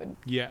feel good.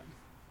 Yeah.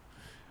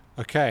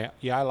 Okay.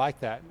 Yeah, I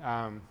like that.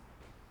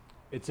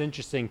 It's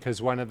interesting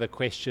because one of the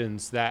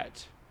questions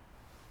that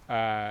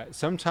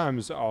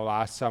sometimes I'll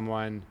ask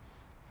someone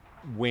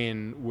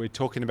when we're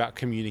talking about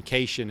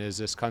communication is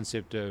this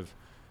concept of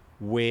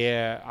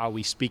where are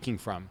we speaking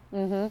from?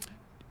 Mm-hmm.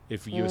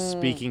 If you're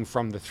speaking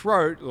from the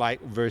throat, like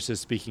versus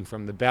speaking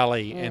from the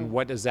belly, and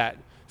what does that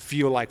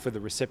feel like for the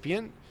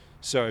recipient?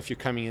 So if you're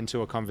coming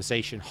into a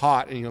conversation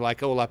hot and you're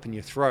like all up in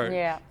your throat,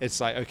 it's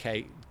like,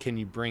 okay, can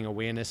you bring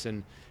awareness?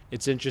 And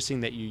it's interesting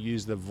that you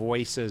use the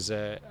voice as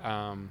a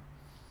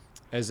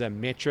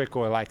metric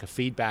or like a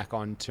feedback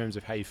on terms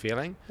of how you're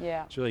feeling.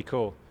 Yeah. It's really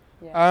cool.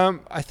 Yeah.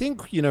 I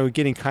think,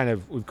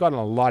 we've gotten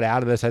a lot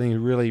out of this. I think a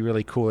really,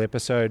 really cool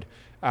episode.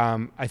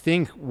 I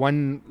think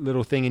one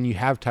little thing, and you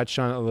have touched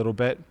on it a little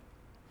bit,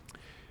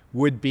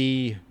 would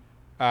be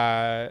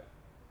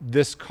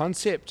this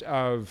concept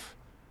of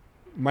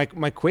my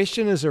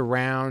question is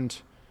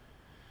around,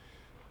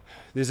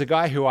 there's a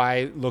guy who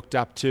I looked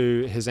up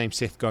to, his name's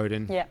Seth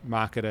Godin,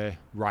 marketer,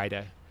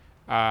 writer,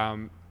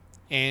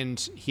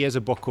 and he has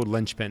a book called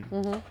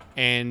Linchpin.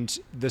 And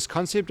this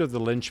concept of the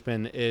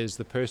linchpin is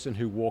the person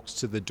who walks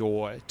to the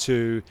door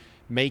to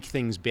make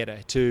things better,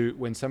 to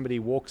when somebody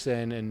walks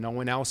in and no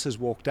one else has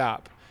walked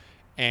up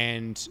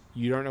and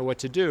you don't know what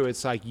to do,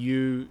 it's like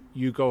you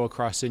go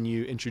across and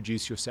you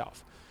introduce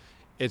yourself.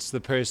 It's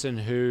the person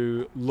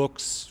who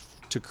looks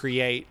to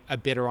create a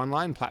better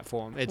online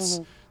platform. It's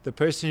the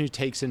person who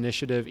takes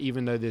initiative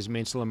even though there's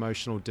mental,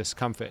 emotional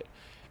discomfort.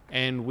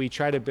 And we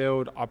try to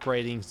build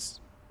operating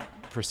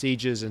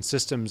procedures and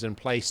systems in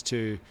place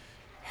to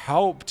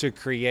help to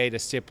create a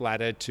step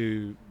ladder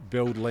to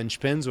build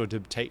linchpins or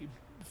to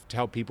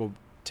help people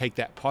take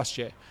that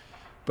posture.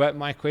 But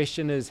my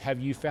question is, have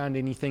you found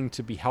anything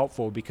to be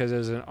helpful? Because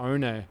as an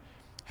owner,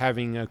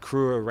 having a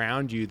crew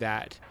around you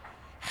that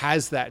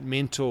has that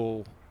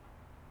mental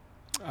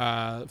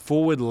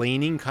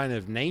forward-leaning kind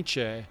of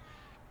nature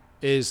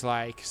is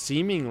like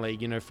seemingly,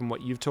 from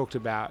what you've talked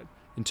about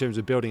in terms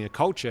of building a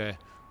culture,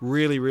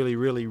 really, really,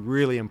 really,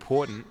 really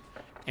important.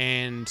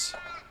 And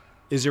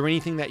is there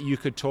anything that you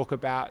could talk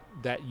about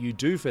that you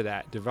do for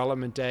that?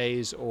 Development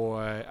days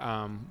or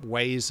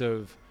ways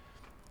of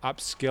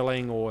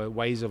upskilling or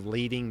ways of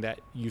leading that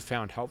you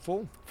found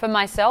helpful? For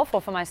myself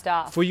or for my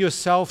staff? For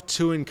yourself,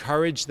 to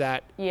encourage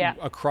that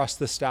across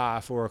the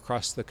staff or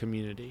across the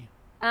community.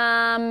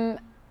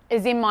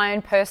 Is in my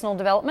own personal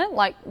development,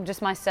 like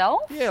just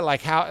myself? Yeah,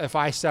 like how if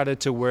I started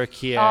to work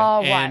here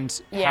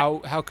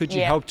how could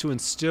you help to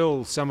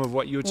instill some of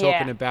what you're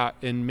talking about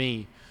in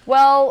me?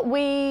 Well,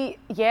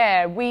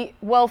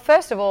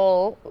 first of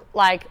all,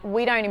 like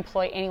we don't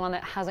employ anyone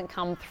that hasn't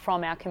come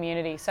from our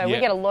community. So we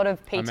get a lot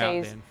of PTs. I'm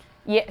out then.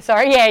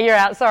 You're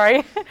out,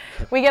 sorry.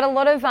 We get a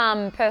lot of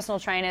personal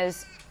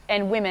trainers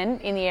and women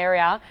in the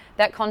area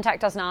that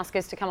contact us and ask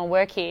us to come and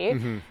work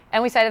here.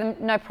 And we say to them,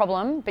 no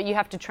problem, but you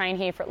have to train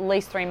here for at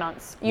least 3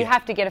 months. You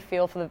have to get a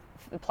feel for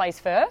the place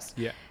first.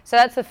 So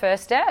that's the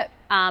first step,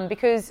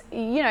 because,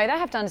 they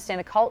have to understand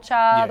the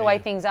culture, the way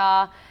things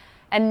are.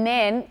 And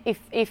then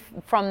if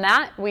from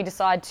that we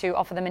decide to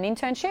offer them an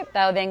internship,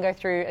 they'll then go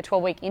through a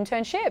 12-week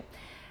internship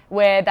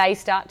where they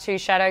start to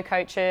shadow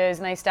coaches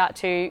and they start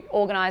to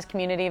organise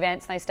community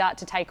events and they start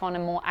to take on a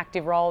more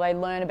active role. They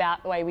learn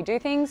about the way we do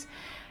things.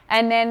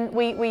 And then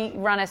we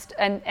run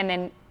and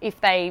then if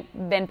they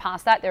then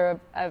pass that, they're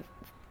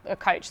a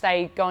coach.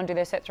 They go and do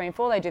their Cert 3 and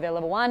 4, they do their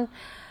level 1.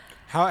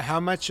 How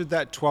much of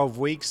that 12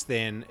 weeks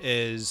then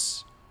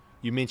is,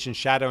 you mentioned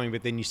shadowing,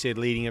 but then you said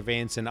leading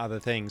events and other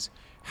things.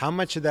 How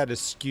much of that is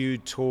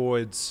skewed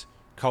towards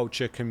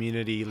culture,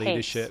 community,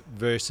 leadership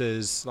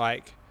versus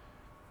like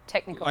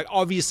technical? Like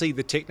obviously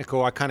the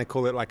technical, I kind of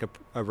call it like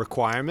a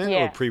requirement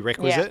or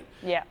prerequisite.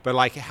 But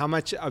like how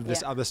much of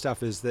this other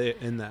stuff is there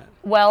in that?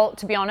 Well,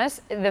 to be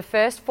honest, the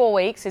first 4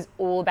 weeks is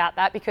all about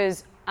that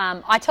because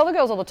I tell the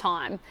girls all the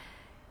time,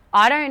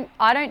 I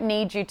don't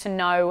need you to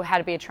know how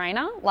to be a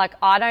trainer. Like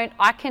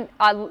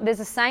there's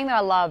a saying that I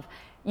love.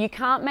 You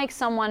can make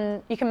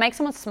someone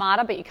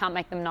smarter, but you can't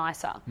make them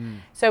nicer.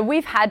 So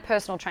we've had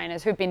personal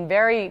trainers who've been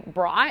very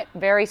bright,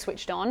 very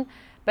switched on,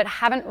 but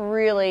haven't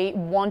really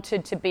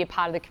wanted to be a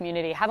part of the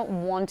community, haven't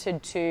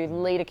wanted to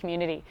lead a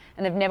community,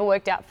 and they've never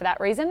worked out for that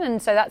reason.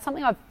 And so that's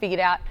something I've figured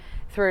out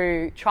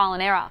through trial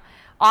and error.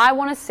 I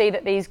want to see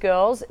that these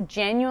girls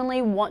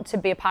genuinely want to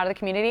be a part of the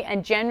community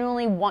and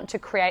genuinely want to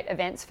create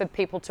events for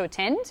people to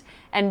attend,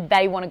 and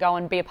they want to go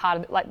and be a part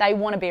of it. Like they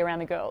want to be around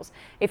the girls.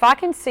 If I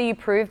can see you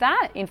prove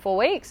that in 4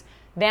 weeks,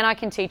 then I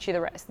can teach you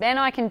the rest. Then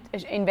I can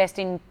invest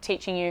in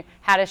teaching you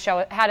how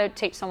to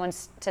teach someone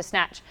to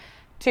snatch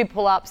 2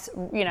 pull-ups,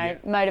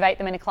 motivate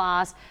them in a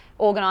class,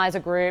 organize a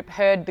group,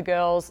 herd the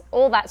girls,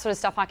 all that sort of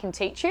stuff I can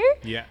teach you.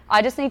 Yeah.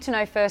 I just need to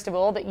know, first of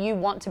all, that you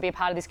want to be a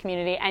part of this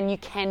community and you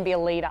can be a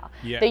leader.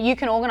 Yeah. That you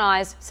can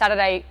organize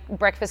Saturday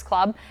breakfast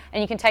club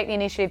and you can take the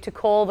initiative to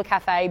call the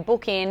cafe,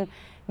 book in,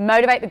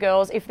 motivate the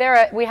girls.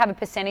 We have a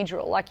percentage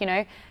rule,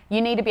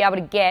 you need to be able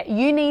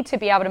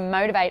to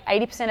motivate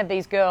 80% of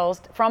these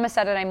girls from a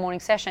Saturday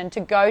morning session to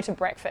go to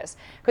breakfast,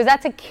 because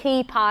that's a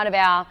key part of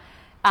our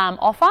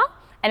offer.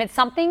 And it's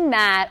something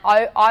that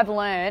I've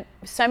learned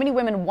so many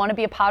women want to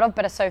be a part of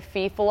but are so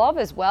fearful of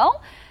as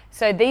well.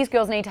 So these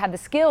girls need to have the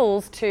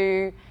skills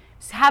to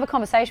have a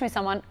conversation with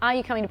someone, are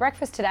you coming to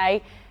breakfast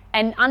today?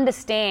 And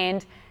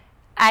understand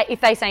if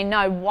they say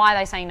no, why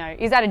they say no.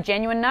 Is that a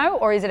genuine no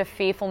or is it a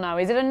fearful no?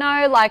 Is it a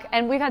no?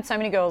 And we've had so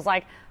many girls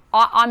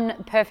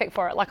I'm perfect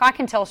for it. I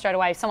can tell straight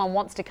away if someone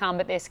wants to come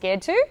but they're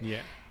scared to. Yeah.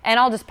 And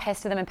I'll just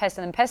pester them. And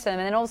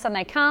then all of a sudden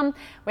they come,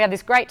 we have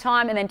this great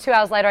time. And then 2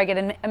 hours later I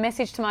get a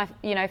message to my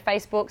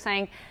Facebook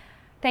saying,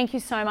 thank you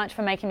so much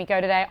for making me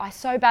go today. I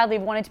so badly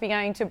wanted to be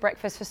going to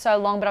breakfast for so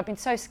long, but I've been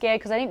so scared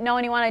because I didn't know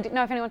anyone. I didn't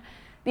know if anyone,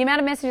 the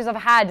amount of messages I've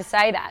had to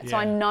say that. So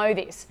I know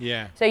this.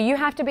 Yeah. So you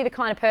have to be the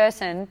kind of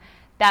person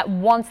that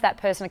wants that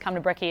person to come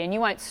to brekkie, and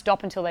you won't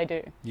stop until they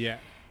do. Yeah.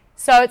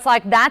 So it's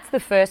that's the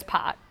first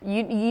part.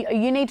 You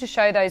need to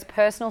show those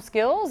personal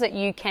skills that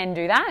you can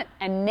do that.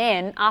 And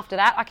then after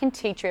that, I can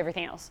teach you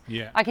everything else.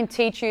 Yeah. I can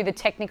teach you the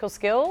technical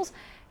skills,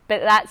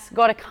 but that's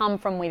got to come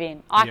from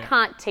within. I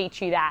can't teach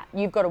you that.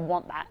 You've got to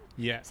want that.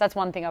 Yeah. So that's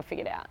one thing I've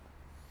figured out.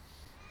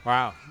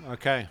 Wow.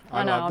 Okay.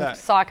 I know, love I'm that.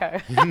 psycho.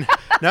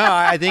 No,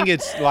 I think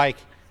it's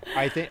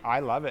I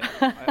love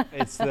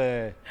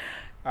it.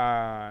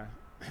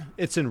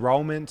 It's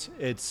enrollment.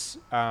 It's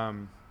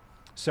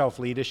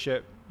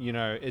self-leadership.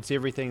 It's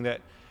everything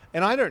that,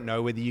 and I don't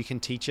know whether you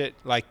can teach it,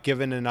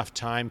 given enough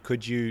time,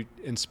 could you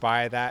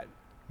inspire that?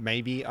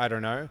 Maybe, I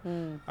don't know.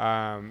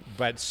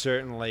 But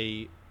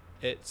certainly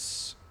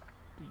it's,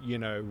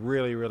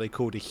 really, really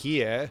cool to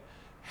hear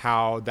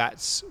how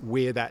that's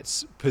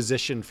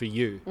positioned for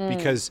you,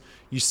 because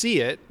you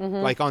see it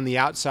on the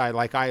outside,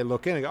 I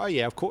look in and go, oh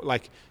yeah, of course,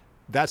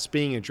 that's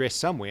being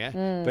addressed somewhere,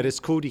 but it's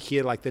cool to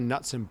hear the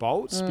nuts and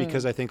bolts,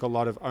 because I think a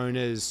lot of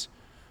owners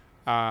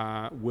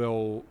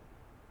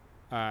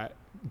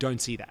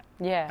don't see that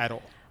at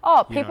all.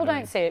 Oh, people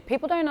don't see it.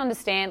 People don't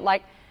understand.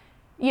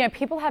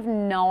 People have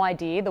no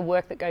idea the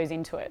work that goes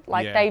into it.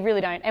 They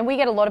really don't. And we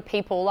get a lot of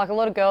people, a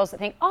lot of girls that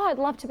think, oh, I'd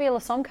love to be a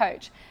LaSomme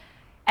coach.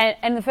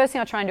 And the first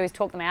thing I try and do is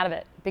talk them out of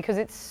it, because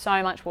it's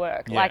so much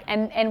work. Yeah.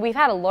 And we've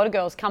had a lot of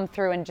girls come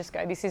through and just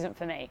go, this isn't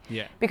for me.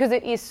 Yeah. Because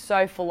it is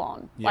so full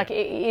on. Yeah.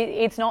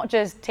 It's not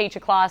just teach a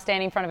class,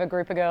 stand in front of a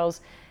group of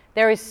girls.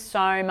 There is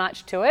so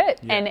much to it.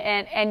 Yeah.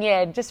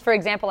 And just for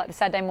example, the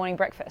Saturday morning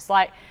breakfast,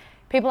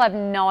 people have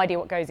no idea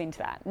what goes into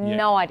that. Yeah.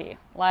 No idea.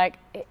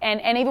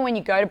 And even when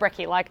you go to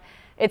brekkie,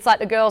 it's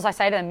the girls, I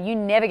say to them, you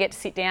never get to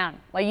sit down.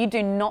 You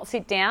do not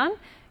sit down.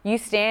 You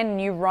stand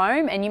and you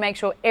roam and you make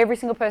sure every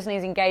single person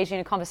is engaged in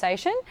a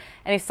conversation.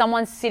 And if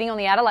someone's sitting on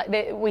the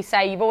outer, we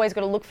say you've always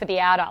got to look for the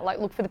outer,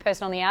 look for the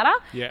person on the outer,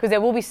 because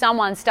there will be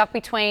someone stuck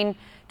between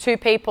 2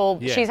 people.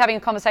 Yeah. She's having a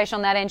conversation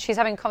on that end, she's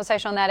having a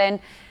conversation on that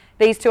end.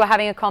 These 2 are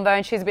having a convo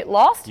and she's a bit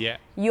lost. Yeah.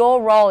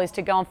 Your role is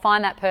to go and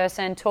find that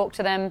person, talk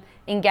to them,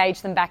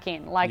 engage them back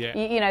in.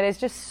 There's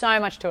just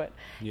so much to it.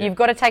 Yeah. You've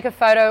got to take a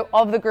photo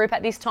of the group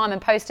at this time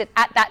and post it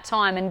at that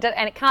time, and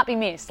it can't be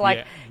missed.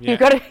 You've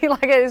got to be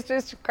it's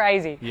just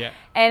crazy. Yeah.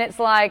 And it's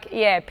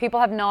people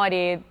have no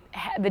idea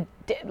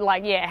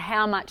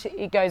how much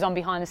it goes on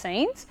behind the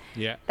scenes.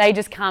 Yeah. They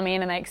just come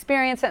in and they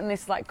experience it and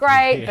this is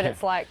great, but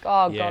it's oh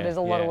God, Yeah, there's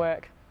a lot of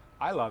work.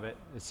 I love it.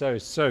 It's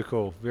so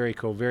cool. Very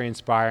cool. Very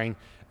inspiring.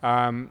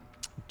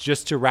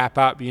 Just to wrap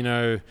up,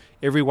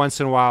 every once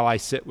in a while I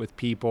sit with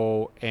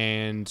people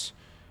and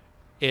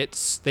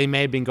they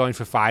may have been going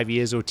for 5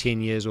 years or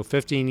 10 years or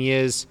 15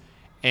 years,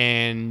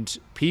 and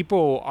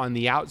people on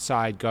the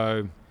outside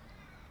go,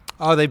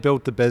 oh, they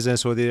built the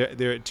business, or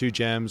they're at 2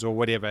 gyms or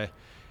whatever.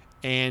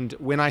 And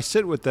when I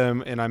sit with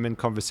them and I'm in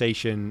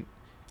conversation,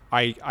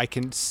 I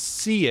can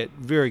see it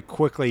very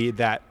quickly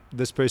that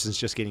this person's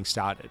just getting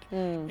started.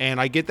 And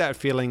I get that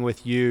feeling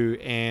with you,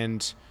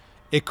 and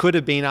it could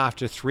have been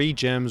after 3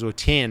 gyms or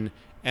 10,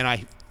 and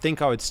I think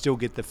I would still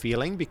get the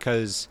feeling,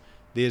 because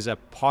there's a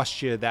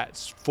posture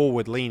that's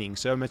forward leaning.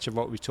 So much of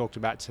what we talked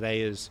about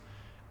today is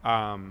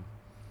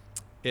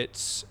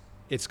it's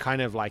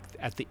kind of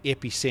at the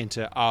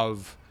epicenter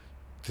of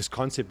this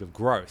concept of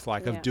growth,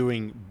 of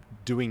doing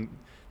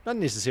not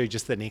necessarily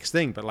just the next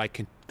thing, but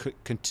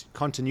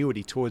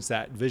continuity towards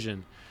that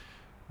vision.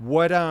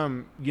 What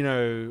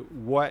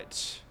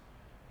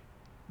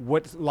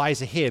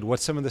lies ahead?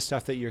 What's some of the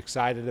stuff that you're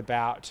excited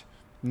about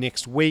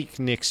next week,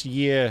 next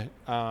year,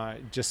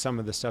 just some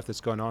of the stuff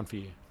that's going on for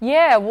you?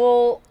 Yeah,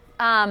 well,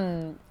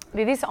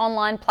 this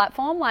online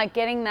platform,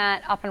 getting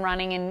that up and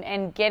running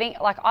and getting,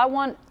 I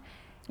want,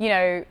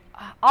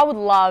 I would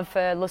love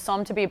for Les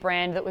Sommes to be a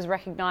brand that was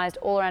recognised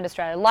all around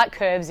Australia, like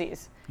Curves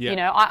is. Yeah. You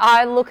know,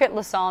 I look at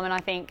Les Sommes and I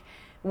think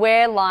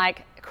we're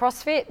like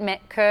CrossFit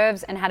met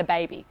Curves and had a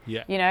baby.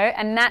 Yeah. You know,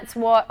 and that's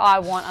what I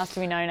want us to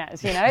be known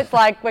as. You know, it's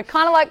like we're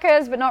kind of like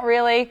Curves, but not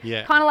really.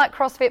 Yeah. Kind of like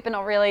CrossFit, but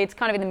not really. It's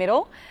kind of in the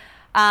middle.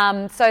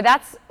 So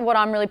that's what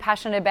I'm really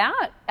passionate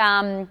about.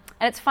 And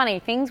it's funny,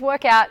 things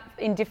work out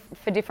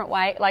for different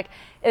ways. Like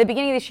at the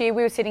beginning of this year,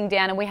 we were sitting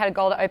down and we had a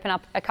goal to open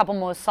up a couple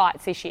more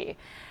sites this year.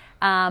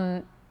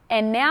 And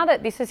now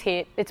that this has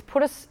hit, it's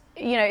put us,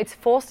 you know, it's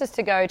forced us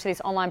to go to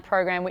this online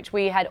program, which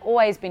we had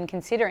always been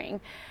considering.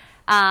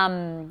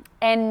 And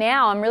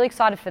now I'm really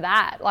excited for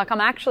that. Like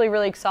I'm actually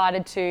really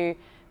excited to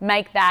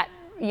make that,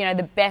 you know,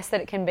 the best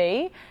that it can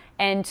be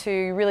and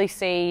to really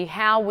see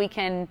how we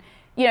can,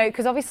 you know,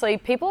 because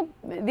obviously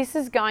this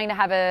is going to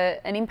have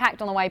an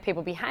impact on the way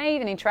people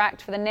behave and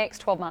interact for the next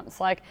 12 months.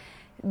 Like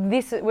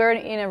we're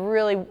in a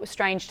really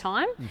strange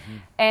time,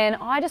 and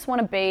I just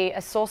want to be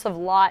a source of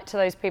light to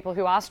those people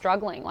who are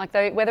struggling. Like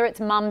whether it's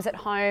mums at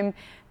home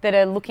that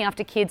are looking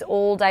after kids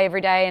all day,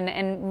 every day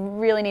and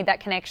really need that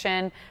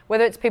connection,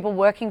 whether it's people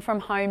working from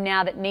home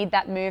now that need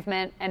that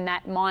movement and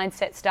that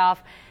mindset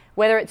stuff,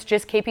 whether it's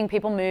just keeping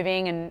people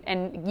moving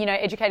and you know,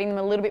 educating them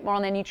a little bit more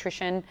on their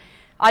nutrition.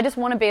 I just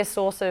want to be a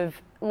source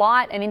of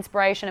light and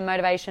inspiration and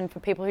motivation for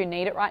people who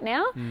need it right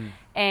now,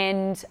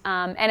 and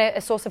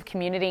a source of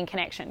community and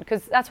connection,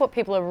 because that's what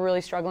people are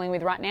really struggling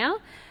with right now.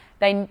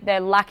 They're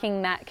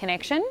lacking that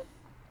connection,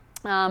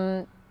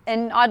 and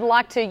I'd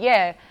like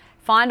to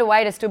find a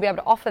way to still be able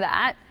to offer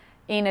that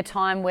in a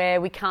time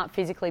where we can't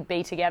physically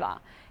be together.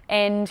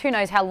 And who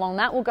knows how long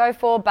that will go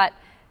for, but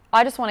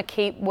I just want to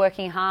keep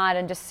working hard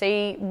and just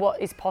see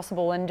what is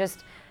possible and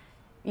just.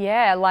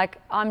 Yeah, like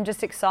I'm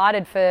just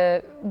excited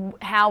for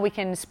how we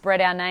can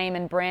spread our name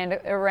and brand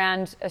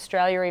around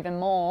Australia even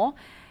more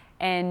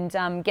and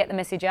get the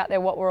message out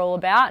there, what we're all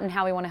about and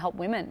how we want to help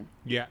women.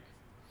 Yeah.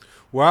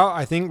 Well,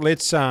 I think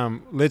let's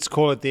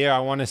call it there. I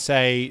want to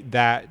say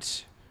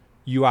that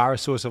you are a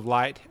source of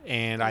light,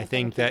 and I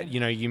think that, you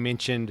know, you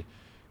mentioned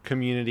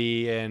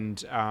community and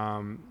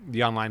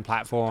the online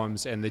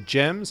platforms and the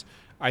gyms.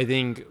 I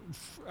think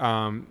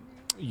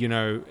you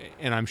know,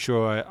 and I'm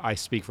sure I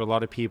speak for a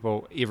lot of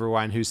people,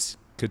 everyone who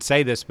could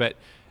say this, but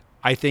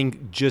I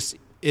think just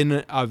in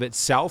and of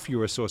itself,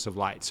 you're a source of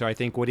light. So I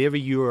think whatever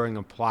you are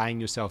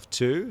applying yourself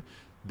to,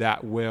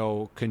 that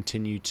will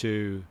continue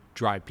to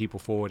drive people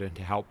forward and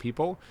to help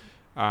people,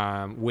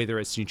 whether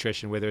it's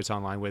nutrition, whether it's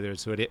online, whether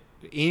it's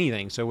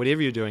anything. So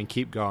whatever you're doing,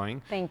 keep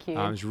going. Thank you.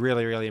 It's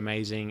really, really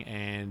amazing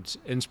and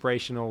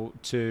inspirational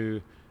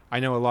to... I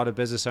know a lot of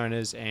business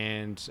owners,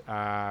 and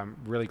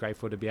really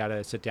grateful to be able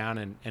to sit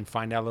down and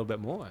find out a little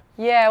bit more.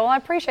 Yeah, well, I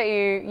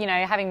appreciate you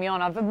know, having me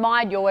on. I've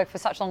admired your work for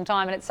such a long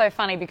time, and it's so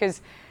funny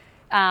because,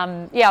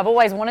 I've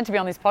always wanted to be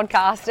on this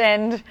podcast,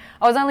 and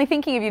I was only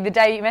thinking of you the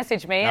day you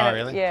messaged me. Oh,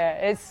 really?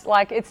 It's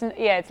like,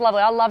 it's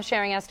lovely. I love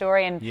sharing our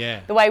story and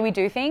the way we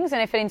do things,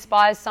 and if it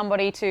inspires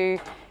somebody to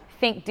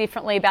think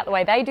differently about the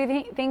way they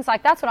do things,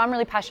 like that's what I'm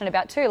really passionate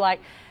about too. Like,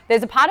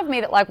 there's a part of me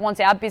that like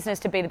wants our business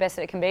to be the best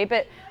that it can be,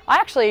 but I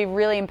actually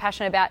really am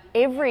passionate about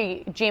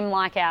every gym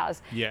like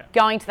ours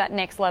going to that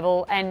next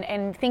level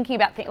and thinking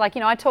about things. Like,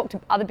 you know, I talk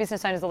to other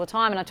business owners all the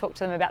time, and I talk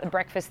to them about the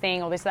breakfast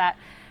thing or this, that,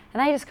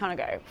 and they just kind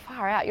of go,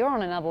 far out, you're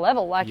on another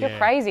level, like you're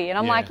crazy. And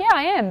I'm like, yeah,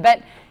 I am,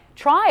 but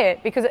try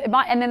it, because it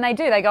might. And then they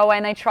do, they go away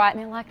and they try it and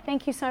they're like,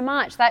 thank you so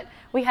much that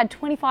we had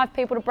 25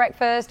 people to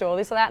breakfast or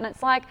this or that. And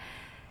it's like,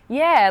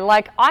 yeah,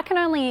 like I can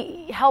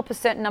only help a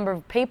certain number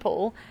of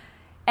people.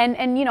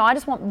 And you know, I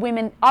just want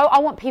women, I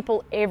want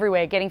people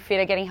everywhere getting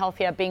fitter, getting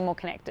healthier, being more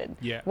connected.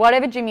 Yeah.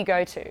 Whatever gym you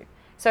go to.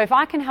 So if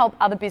I can help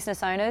other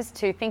business owners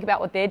to think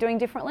about what they're doing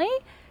differently,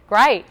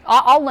 great.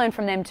 I'll learn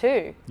from them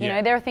too. You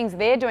know, there are things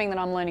they're doing that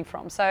I'm learning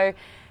from. So,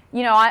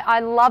 you know, I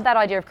love that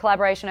idea of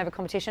collaboration over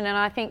competition. And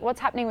I think what's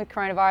happening with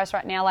coronavirus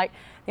right now, like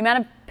the amount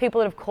of people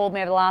that have called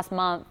me over the last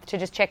month to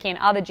just check in,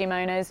 other gym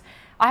owners,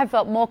 I have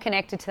felt more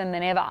connected to them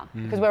than ever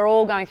because we're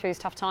all going through this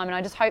tough time, and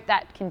I just hope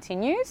that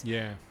continues.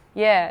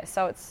 Yeah,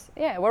 so it's,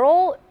 we're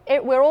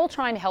all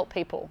trying to help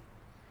people.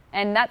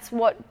 And that's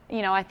what,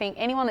 you know, I think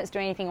anyone that's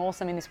doing anything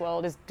awesome in this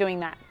world is doing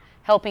that,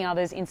 helping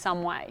others in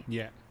some way.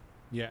 Yeah.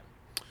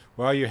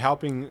 Well, you're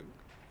helping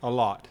a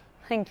lot.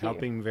 Thank you.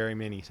 Helping very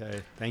many, so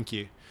thank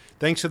you.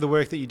 Thanks for the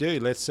work that you do.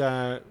 Let's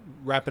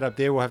wrap it up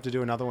there. We'll have to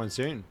do another one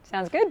soon.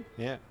 Sounds good.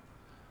 Yeah.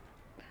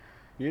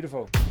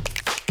 Beautiful.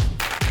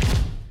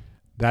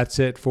 That's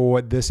it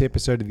for this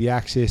episode of the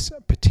Access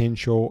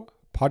Potential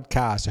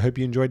podcast. I hope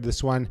you enjoyed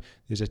this one.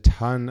 There's a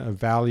ton of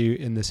value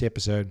in this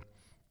episode.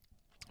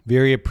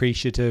 Very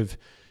appreciative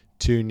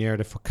to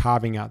Nerida for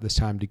carving out this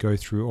time to go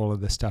through all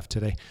of this stuff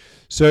today.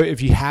 So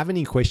if you have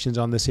any questions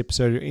on this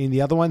episode or any of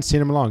the other ones,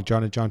 send them along,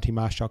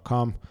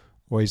 john@johntmarsh.com.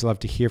 Always love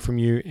to hear from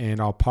you,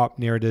 and I'll pop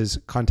Nerida's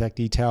contact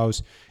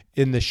details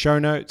in the show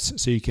notes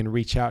so you can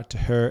reach out to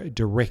her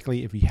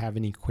directly if you have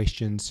any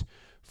questions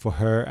for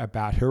her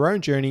about her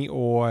own journey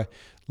or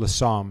Les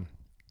Sommes.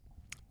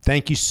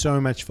 Thank you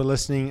so much for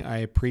listening. I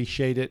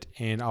appreciate it,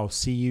 and I'll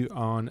see you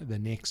on the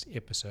next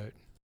episode.